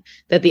acknowledgement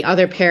that the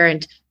other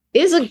parent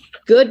is a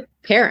good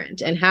parent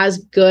and has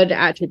good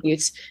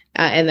attributes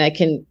and that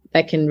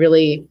can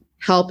really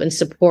help and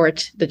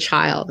support the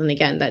child. And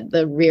again, that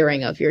the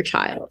rearing of your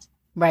child.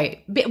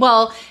 Right.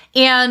 Well,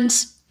 and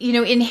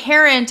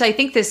inherent, I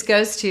think this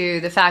goes to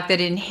the fact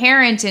that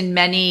inherent in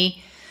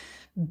many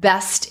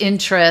best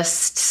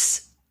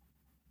interests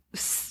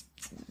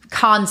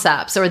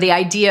concepts, or the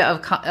idea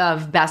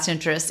of best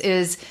interests,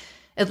 is,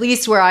 at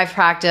least where I've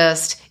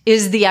practiced,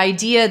 is the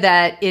idea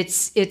that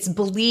it's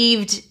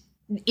believed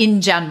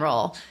in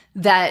general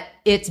that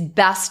it's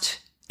best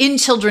in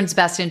children's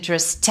best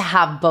interest to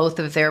have both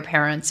of their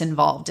parents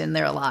involved in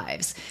their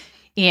lives.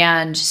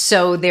 And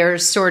so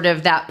there's sort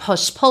of that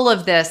push-pull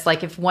of this,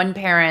 like if one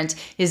parent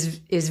is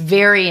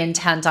very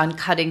intent on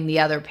cutting the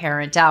other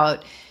parent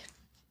out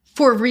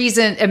for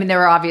reason, I mean,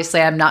 there are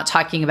obviously, I'm not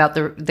talking about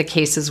the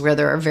cases where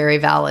there are very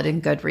valid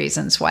and good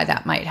reasons why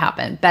that might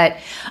happen, but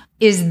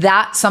is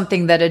that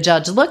something that a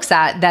judge looks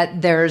at,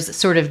 that there's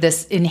sort of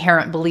this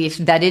inherent belief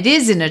that it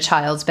is in a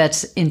child's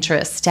best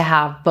interest to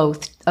have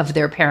both of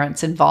their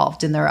parents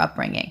involved in their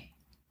upbringing?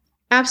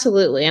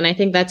 Absolutely. And I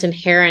think that's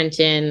inherent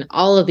in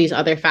all of these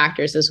other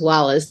factors as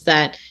well, is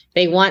that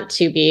they want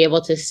to be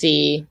able to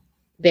see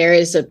there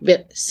is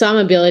some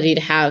ability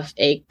to have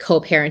a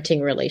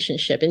co-parenting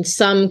relationship in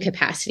some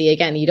capacity.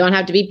 Again, you don't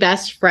have to be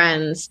best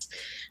friends,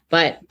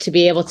 but to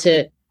be able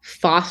to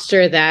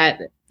foster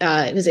that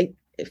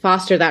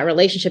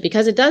relationship,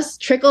 because it does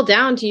trickle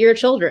down to your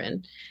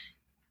children.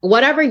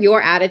 Whatever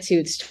your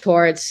attitudes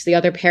towards the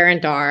other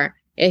parent are,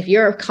 if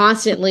you're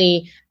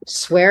constantly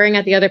swearing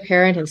at the other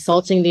parent,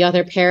 insulting the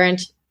other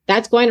parent,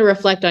 that's going to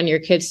reflect on your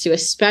kids too,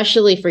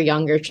 especially for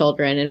younger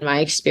children. In my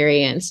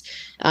experience,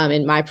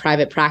 in my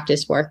private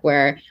practice work,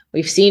 where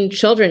we've seen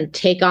children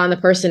take on the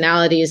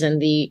personalities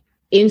and the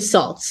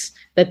insults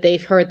that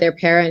they've heard their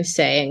parents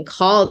say, and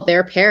call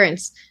their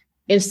parents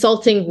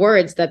insulting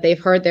words that they've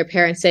heard their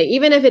parents say,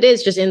 even if it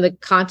is just in the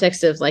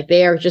context of like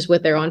they are just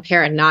with their own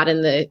parent, not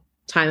in the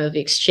time of the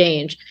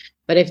exchange.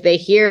 But if they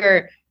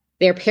hear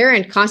their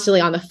parent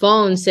constantly on the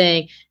phone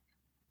saying,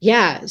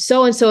 yeah,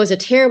 so-and-so is a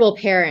terrible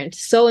parent,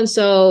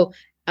 so-and-so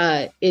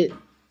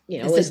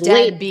is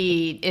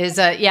deadbeat,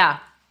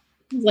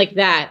 like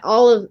that,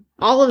 all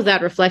of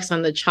that reflects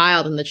on the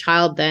child, and the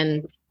child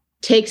then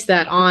takes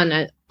that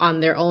on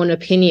their own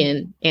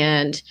opinion,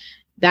 and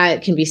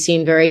that can be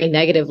seen very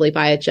negatively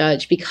by a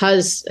judge,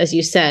 because, as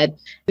you said,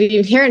 the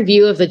inherent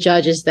view of the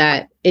judge is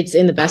that it's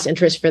in the best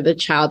interest for the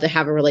child to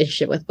have a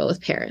relationship with both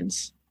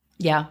parents.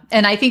 Yeah.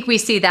 And I think we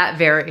see that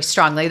very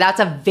strongly. That's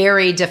a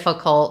very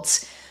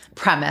difficult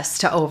premise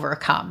to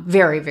overcome.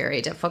 Very,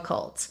 very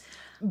difficult.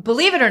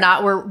 Believe it or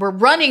not, we're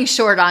running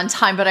short on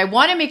time, but I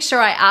want to make sure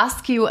I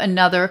ask you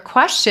another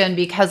question,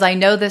 because I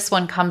know this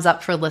one comes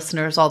up for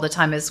listeners all the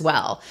time as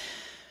well.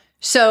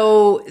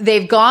 So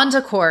they've gone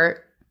to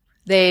court,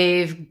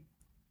 they've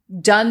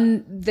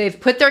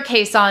put their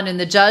case on, and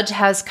the judge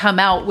has come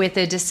out with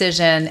a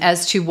decision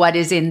as to what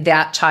is in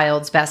that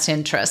child's best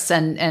interests.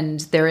 And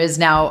there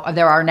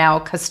are now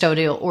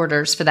custodial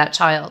orders for that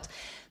child.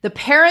 The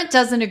parent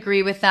doesn't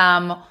agree with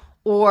them,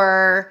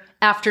 or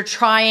after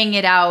trying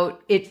it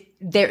out,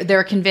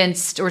 they're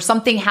convinced, or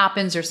something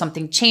happens or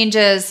something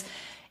changes.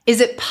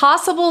 Is it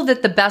possible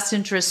that the best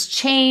interests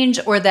change,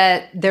 or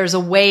that there's a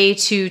way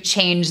to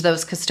change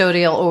those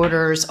custodial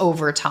orders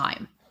over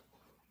time?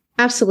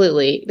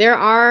 Absolutely.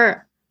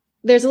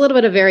 There's a little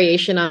bit of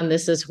variation on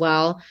this as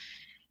well.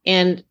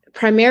 And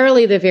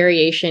primarily the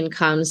variation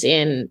comes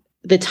in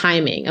the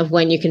timing of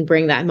when you can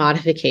bring that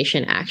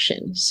modification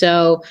action.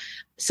 So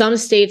some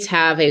states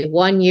have a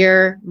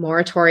 1-year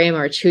moratorium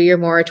or a 2-year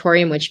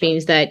moratorium, which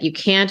means that you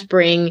can't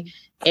bring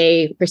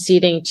a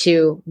proceeding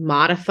to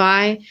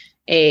modify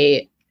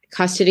a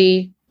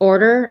custody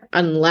order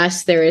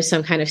unless there is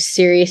some kind of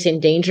serious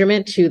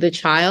endangerment to the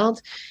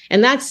child.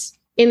 And that's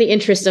in the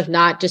interest of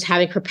not just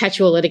having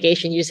perpetual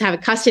litigation. You just have a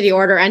custody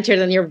order entered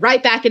and you're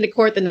right back into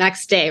court the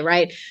next day,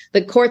 right?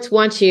 The courts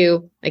want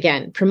to,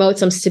 again, promote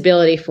some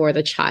stability for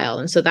the child.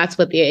 And so that's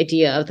what the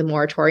idea of the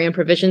moratorium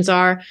provisions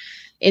are.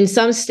 In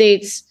some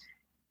states,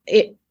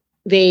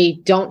 they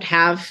don't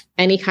have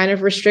any kind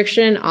of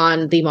restriction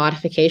on the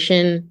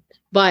modification.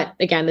 But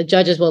again, the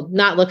judges will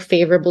not look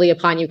favorably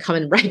upon you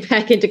coming right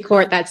back into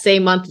court that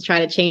same month to try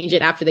to change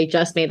it after they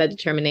just made that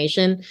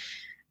determination.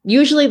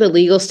 Usually the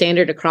legal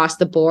standard across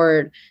the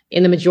board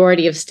in the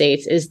majority of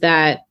states is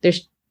that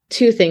there's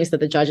two things that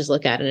the judges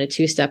look at in a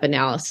two-step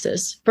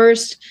analysis.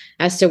 First,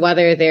 as to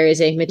whether there is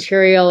a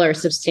material or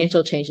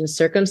substantial change in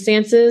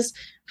circumstances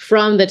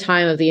from the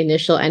time of the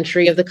initial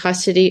entry of the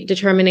custody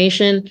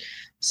determination.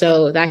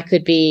 So that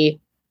could be,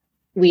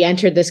 we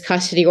entered this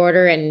custody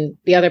order and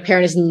the other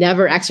parent is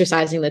never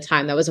exercising the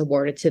time that was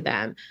awarded to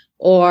them,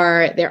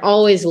 or they're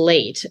always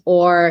late,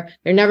 or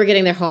they're never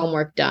getting their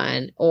homework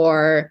done,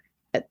 or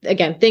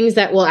again, things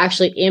that will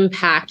actually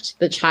impact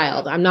the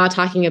child. I'm not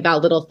talking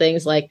about little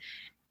things like,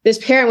 this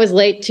parent was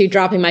late to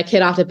dropping my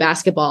kid off at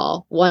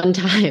basketball one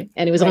time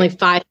and it was only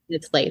 5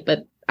 minutes late,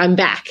 but I'm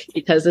back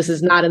because this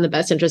is not in the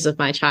best interest of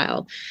my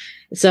child.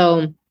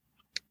 So,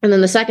 and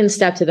then the second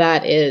step to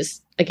that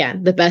is,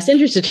 again, the best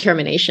interest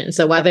determination.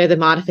 So whether the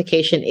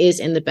modification is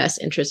in the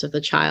best interest of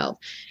the child.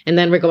 And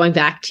then we're going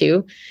back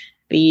to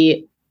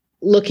the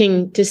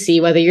looking to see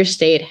whether your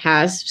state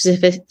has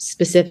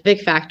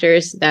specific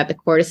factors that the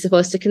court is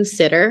supposed to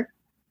consider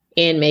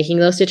in making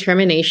those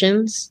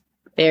determinations.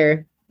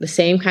 They're the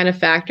same kind of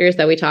factors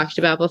that we talked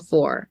about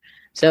before.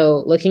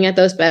 So looking at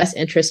those best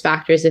interest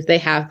factors, if they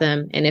have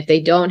them, and if they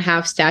don't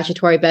have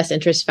statutory best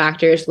interest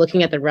factors,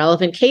 looking at the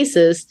relevant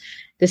cases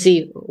to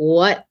see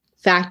what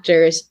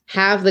factors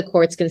have the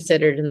courts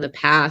considered in the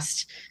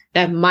past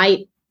that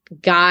might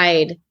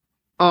guide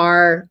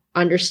our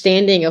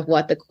understanding of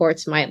what the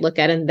courts might look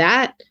at. And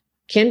that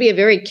can be a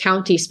very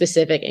county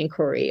specific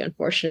inquiry,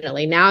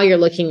 unfortunately. Now you're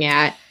looking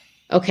at,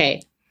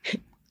 okay,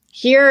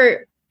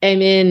 here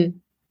I'm in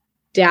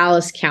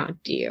Dallas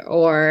County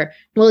or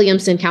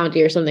Williamson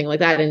County or something like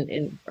that,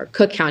 or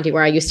Cook County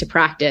where I used to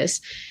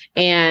practice.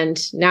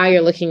 And now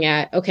you're looking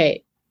at,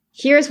 okay,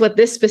 here's what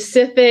this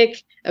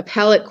specific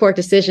appellate court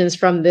decisions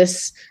from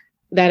this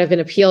that have been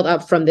appealed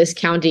up from this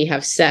county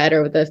have said,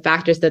 or the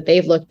factors that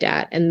they've looked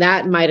at. And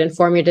that might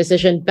inform your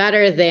decision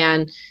better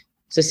than,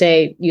 so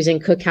say, using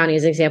Cook County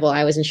as an example,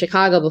 I was in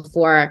Chicago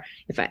before.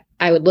 If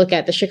I would look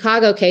at the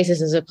Chicago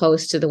cases as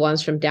opposed to the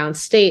ones from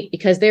downstate,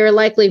 because they were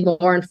likely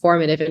more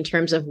informative in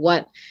terms of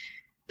what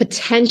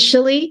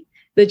potentially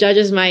the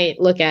judges might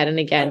look at. And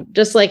again,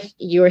 just like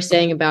you were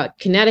saying about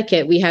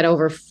Connecticut, we had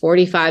over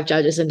 45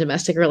 judges in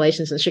domestic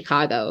relations in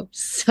Chicago.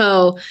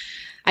 So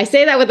I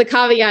say that with the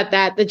caveat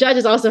that the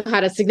judges also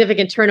had a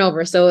significant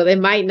turnover, so they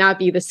might not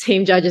be the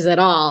same judges at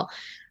all,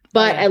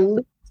 but at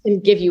least can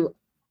give you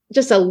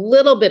just a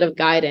little bit of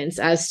guidance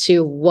as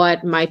to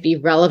what might be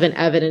relevant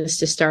evidence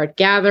to start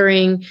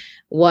gathering,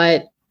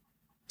 what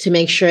to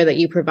make sure that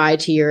you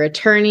provide to your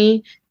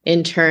attorney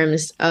in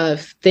terms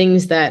of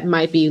things that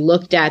might be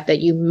looked at that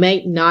you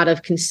might not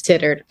have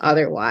considered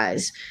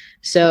otherwise.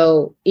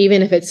 So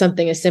even if it's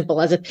something as simple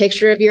as a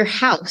picture of your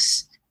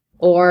house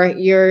or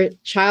your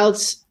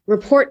child's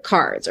report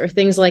cards or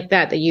things like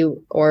that,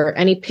 or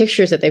any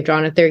pictures that they've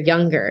drawn if they're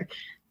younger,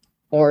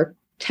 or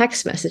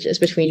text messages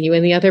between you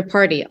and the other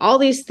party, all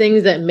these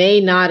things that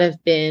may not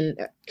have been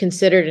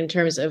considered in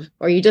terms of,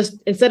 or you just,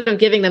 instead of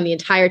giving them the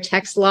entire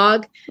text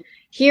log,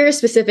 here are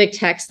specific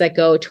texts that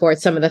go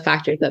towards some of the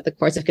factors that the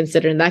courts have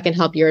considered. And that can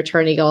help your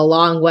attorney go a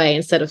long way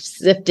instead of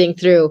sifting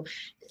through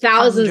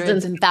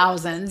thousands and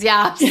thousands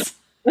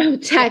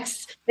of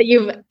texts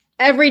that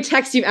every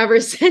text you've ever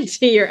sent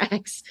to your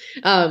ex,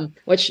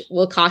 which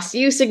will cost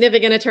you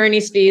significant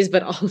attorney's fees,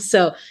 but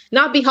also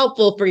not be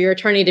helpful for your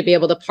attorney to be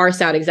able to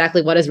parse out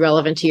exactly what is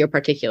relevant to your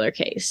particular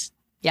case.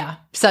 Yeah,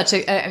 such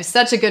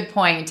a good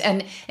point.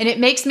 And it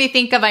makes me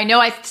think of, I know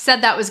I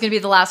said that was going to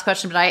be the last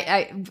question, but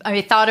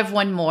I thought of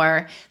one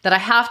more that I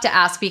have to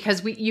ask,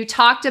 because you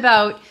talked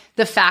about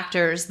the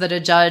factors that a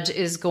judge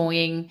is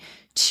going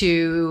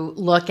to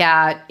look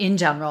at in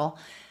general.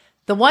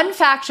 The one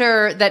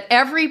factor that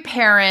every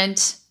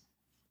parent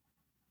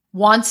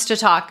wants to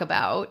talk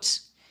about,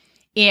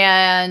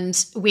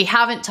 and we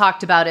haven't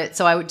talked about it,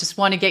 so I would just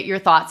want to get your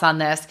thoughts on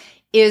this,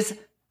 is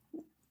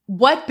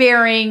what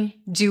bearing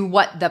do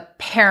what the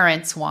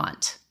parents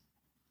want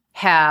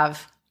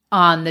have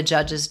on the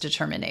judge's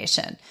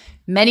determination?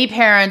 Many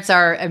parents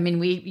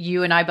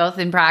you and I both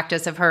in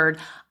practice have heard,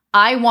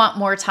 I want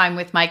more time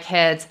with my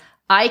kids.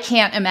 I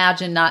can't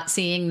imagine not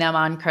seeing them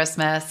on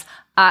Christmas.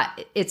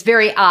 It's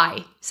very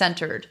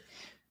I-centered.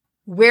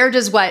 Where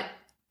does what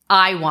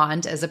I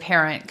want as a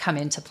parent come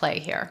into play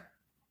here?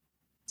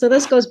 So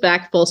this goes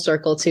back full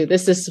circle to,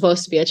 this is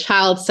supposed to be a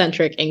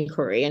child-centric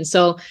inquiry. And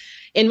so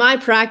in my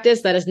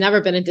practice, that has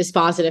never been a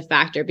dispositive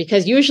factor,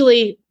 because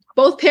usually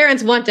both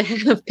parents want to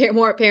have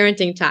more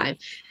parenting time.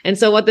 And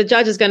so what the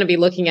judge is going to be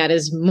looking at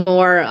is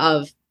more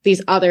of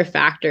these other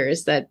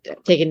factors that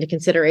take into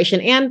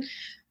consideration, and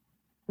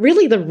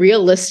really the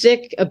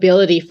realistic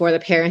ability for the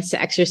parents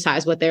to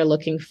exercise what they're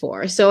looking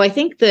for. So I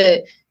think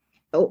the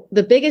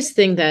biggest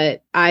thing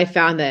that I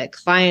found that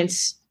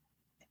clients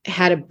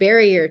had a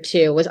barrier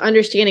to was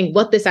understanding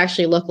what this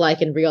actually looked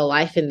like in real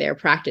life in their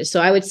practice.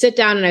 So I would sit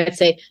down and I would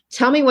say,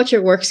 tell me what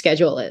your work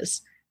schedule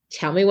is.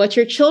 Tell me what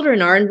your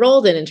children are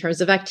enrolled in terms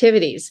of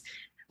activities.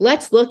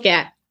 Let's look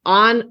at,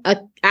 on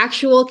an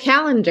actual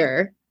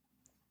calendar,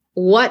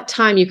 what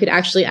time you could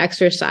actually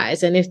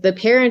exercise. And if the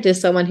parent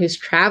is someone who's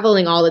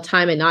traveling all the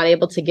time and not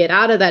able to get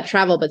out of that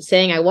travel, but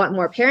saying, I want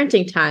more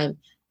parenting time,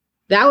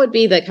 that would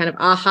be the kind of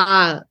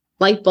aha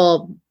light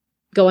bulb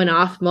going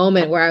off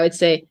moment where I would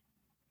say,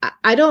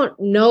 I don't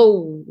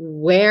know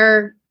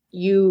where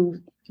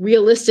you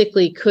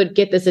realistically could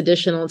get this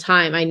additional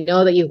time. I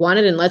know that you want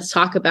it, and let's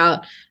talk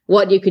about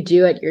what you could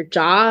do at your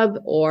job,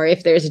 or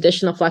if there's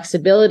additional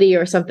flexibility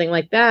or something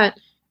like that.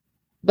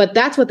 But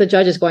that's what the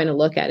judge is going to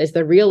look at, is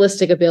the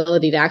realistic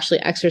ability to actually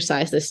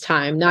exercise this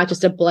time, not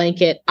just a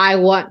blanket, I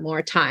want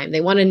more time.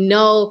 They want to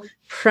know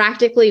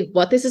practically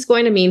what this is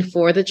going to mean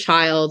for the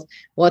child,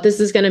 what this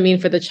is going to mean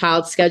for the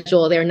child's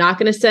schedule. They're not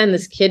going to send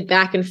this kid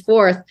back and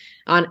forth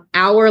on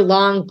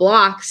hour-long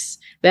blocks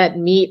that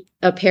meet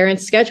a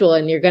parent's schedule.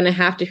 And you're going to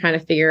have to kind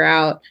of figure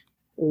out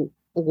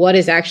what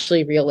is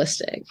actually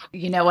realistic.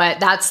 You know what?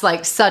 That's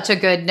like such a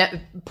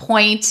good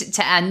point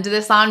to end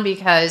this on,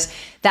 because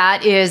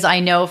that is, I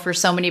know for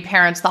so many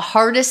parents, the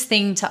hardest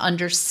thing to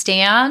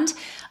understand.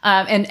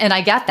 And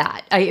I get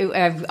that.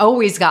 I've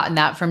always gotten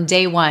that from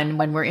day one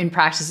when we're in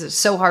practice. It's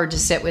so hard to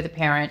sit with a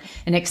parent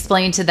and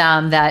explain to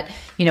them that,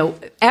 you know,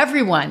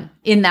 everyone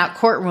in that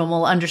courtroom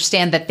will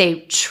understand that they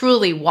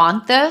truly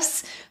want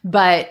this,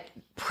 but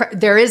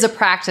there is a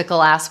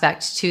practical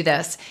aspect to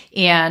this,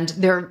 and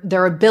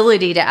their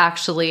ability to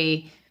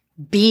actually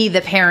be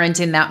the parent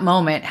in that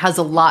moment has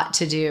a lot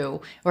to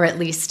do, or at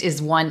least is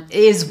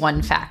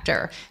one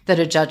factor that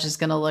a judge is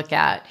going to look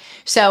at.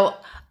 So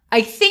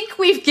I think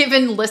we've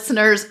given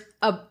listeners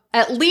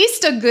at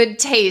least a good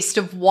taste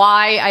of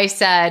why I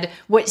said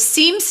what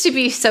seems to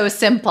be so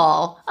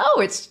simple,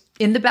 it's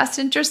in the best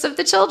interest of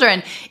the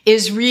children,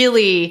 is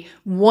really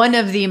one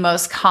of the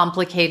most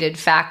complicated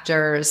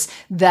factors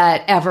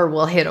that ever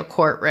will hit a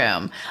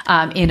courtroom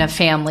in a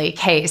family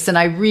case. And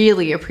I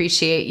really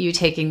appreciate you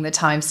taking the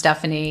time,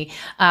 Stephanie.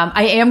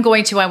 I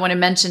want to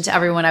mention to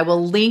everyone, I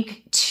will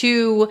link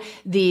to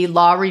the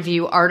Law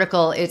Review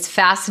article. It's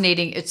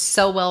fascinating. It's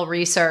so well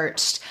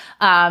researched.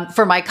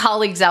 For my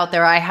colleagues out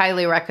there, I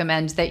highly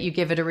recommend that you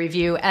give it a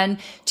review. And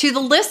to the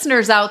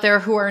listeners out there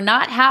who are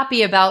not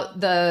happy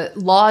about the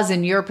laws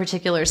in your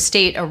particular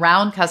state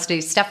around custody,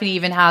 Stephanie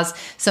even has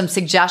some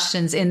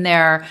suggestions in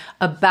there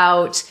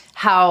about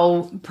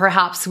how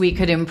perhaps we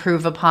could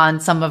improve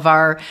upon some of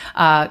our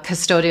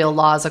custodial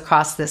laws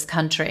across this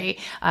country.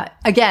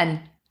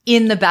 Again,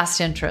 in the best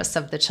interests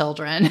of the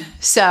children.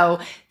 So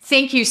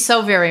thank you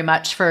so very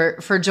much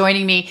for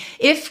joining me.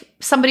 If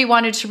somebody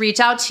wanted to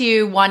reach out to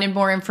you, wanted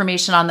more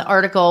information on the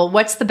article,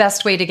 what's the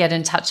best way to get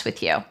in touch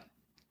with you?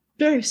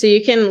 Sure. So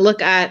you can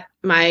look at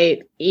my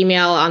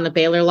email on the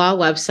Baylor Law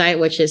website,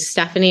 which is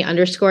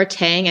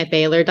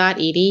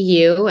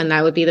Stephanie_Tang@Baylor.edu. And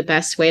that would be the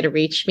best way to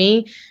reach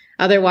me.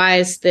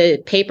 Otherwise,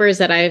 the papers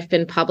that I've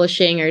been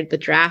publishing or the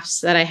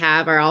drafts that I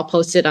have are all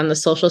posted on the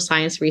Social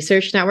Science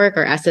Research Network,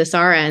 or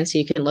SSRN. So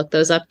you can look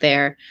those up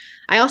there.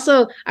 I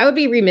would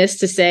be remiss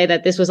to say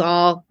that this was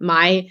all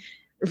my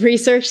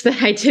research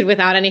that I did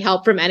without any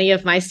help from any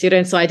of my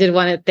students. So I did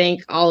want to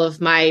thank all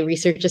of my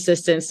research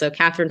assistants. So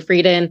Catherine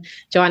Frieden,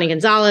 Joanny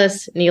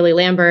Gonzalez, Neely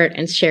Lambert,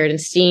 and Sheridan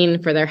Steen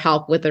for their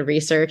help with the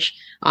research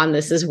on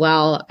this as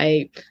well.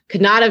 I could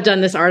not have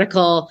done this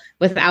article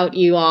without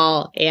you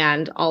all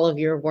and all of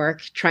your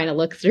work trying to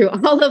look through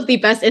all of the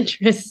best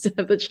interests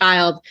of the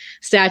child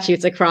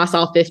statutes across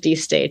all 50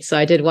 states. So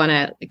I did want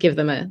to give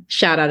them a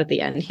shout out at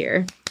the end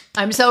here.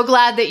 I'm so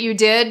glad that you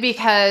did,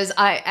 because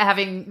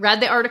having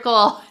read the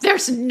article,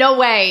 there's no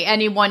way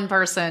any one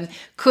person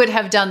could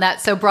have done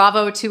that. So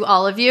bravo to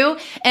all of you.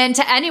 And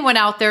to anyone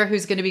out there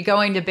who's going to be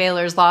going to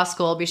Baylor's Law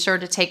School, be sure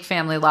to take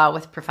family law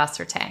with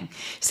Professor Tang.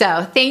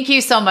 So thank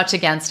you so much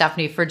again,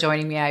 Stephanie, for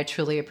joining me. I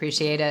truly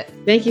appreciate it.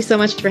 Thank you so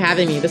much for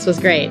having me. This was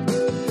great.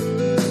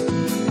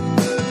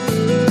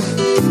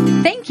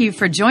 Thank you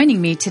for joining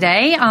me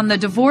today on the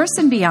Divorce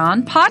and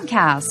Beyond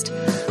podcast.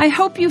 I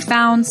hope you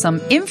found some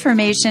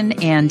information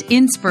and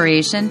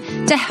inspiration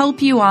to help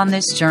you on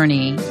this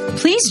journey.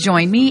 Please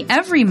join me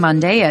every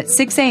Monday at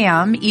 6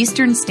 a.m.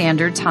 Eastern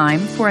Standard Time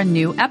for a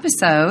new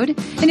episode.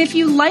 And if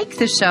you like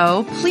the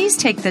show, please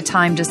take the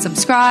time to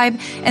subscribe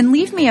and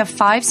leave me a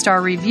 5-star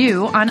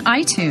review on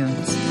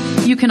iTunes.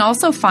 You can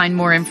also find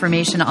more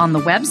information on the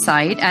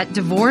website at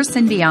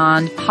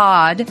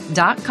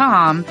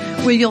divorceandbeyondpod.com,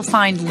 where you'll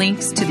find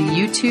links to the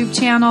YouTube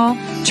channel,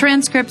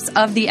 transcripts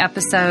of the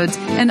episodes,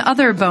 and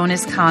other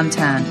bonus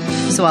content.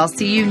 So I'll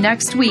see you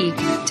next week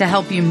to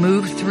help you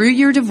move through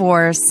your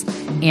divorce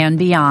and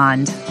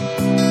beyond.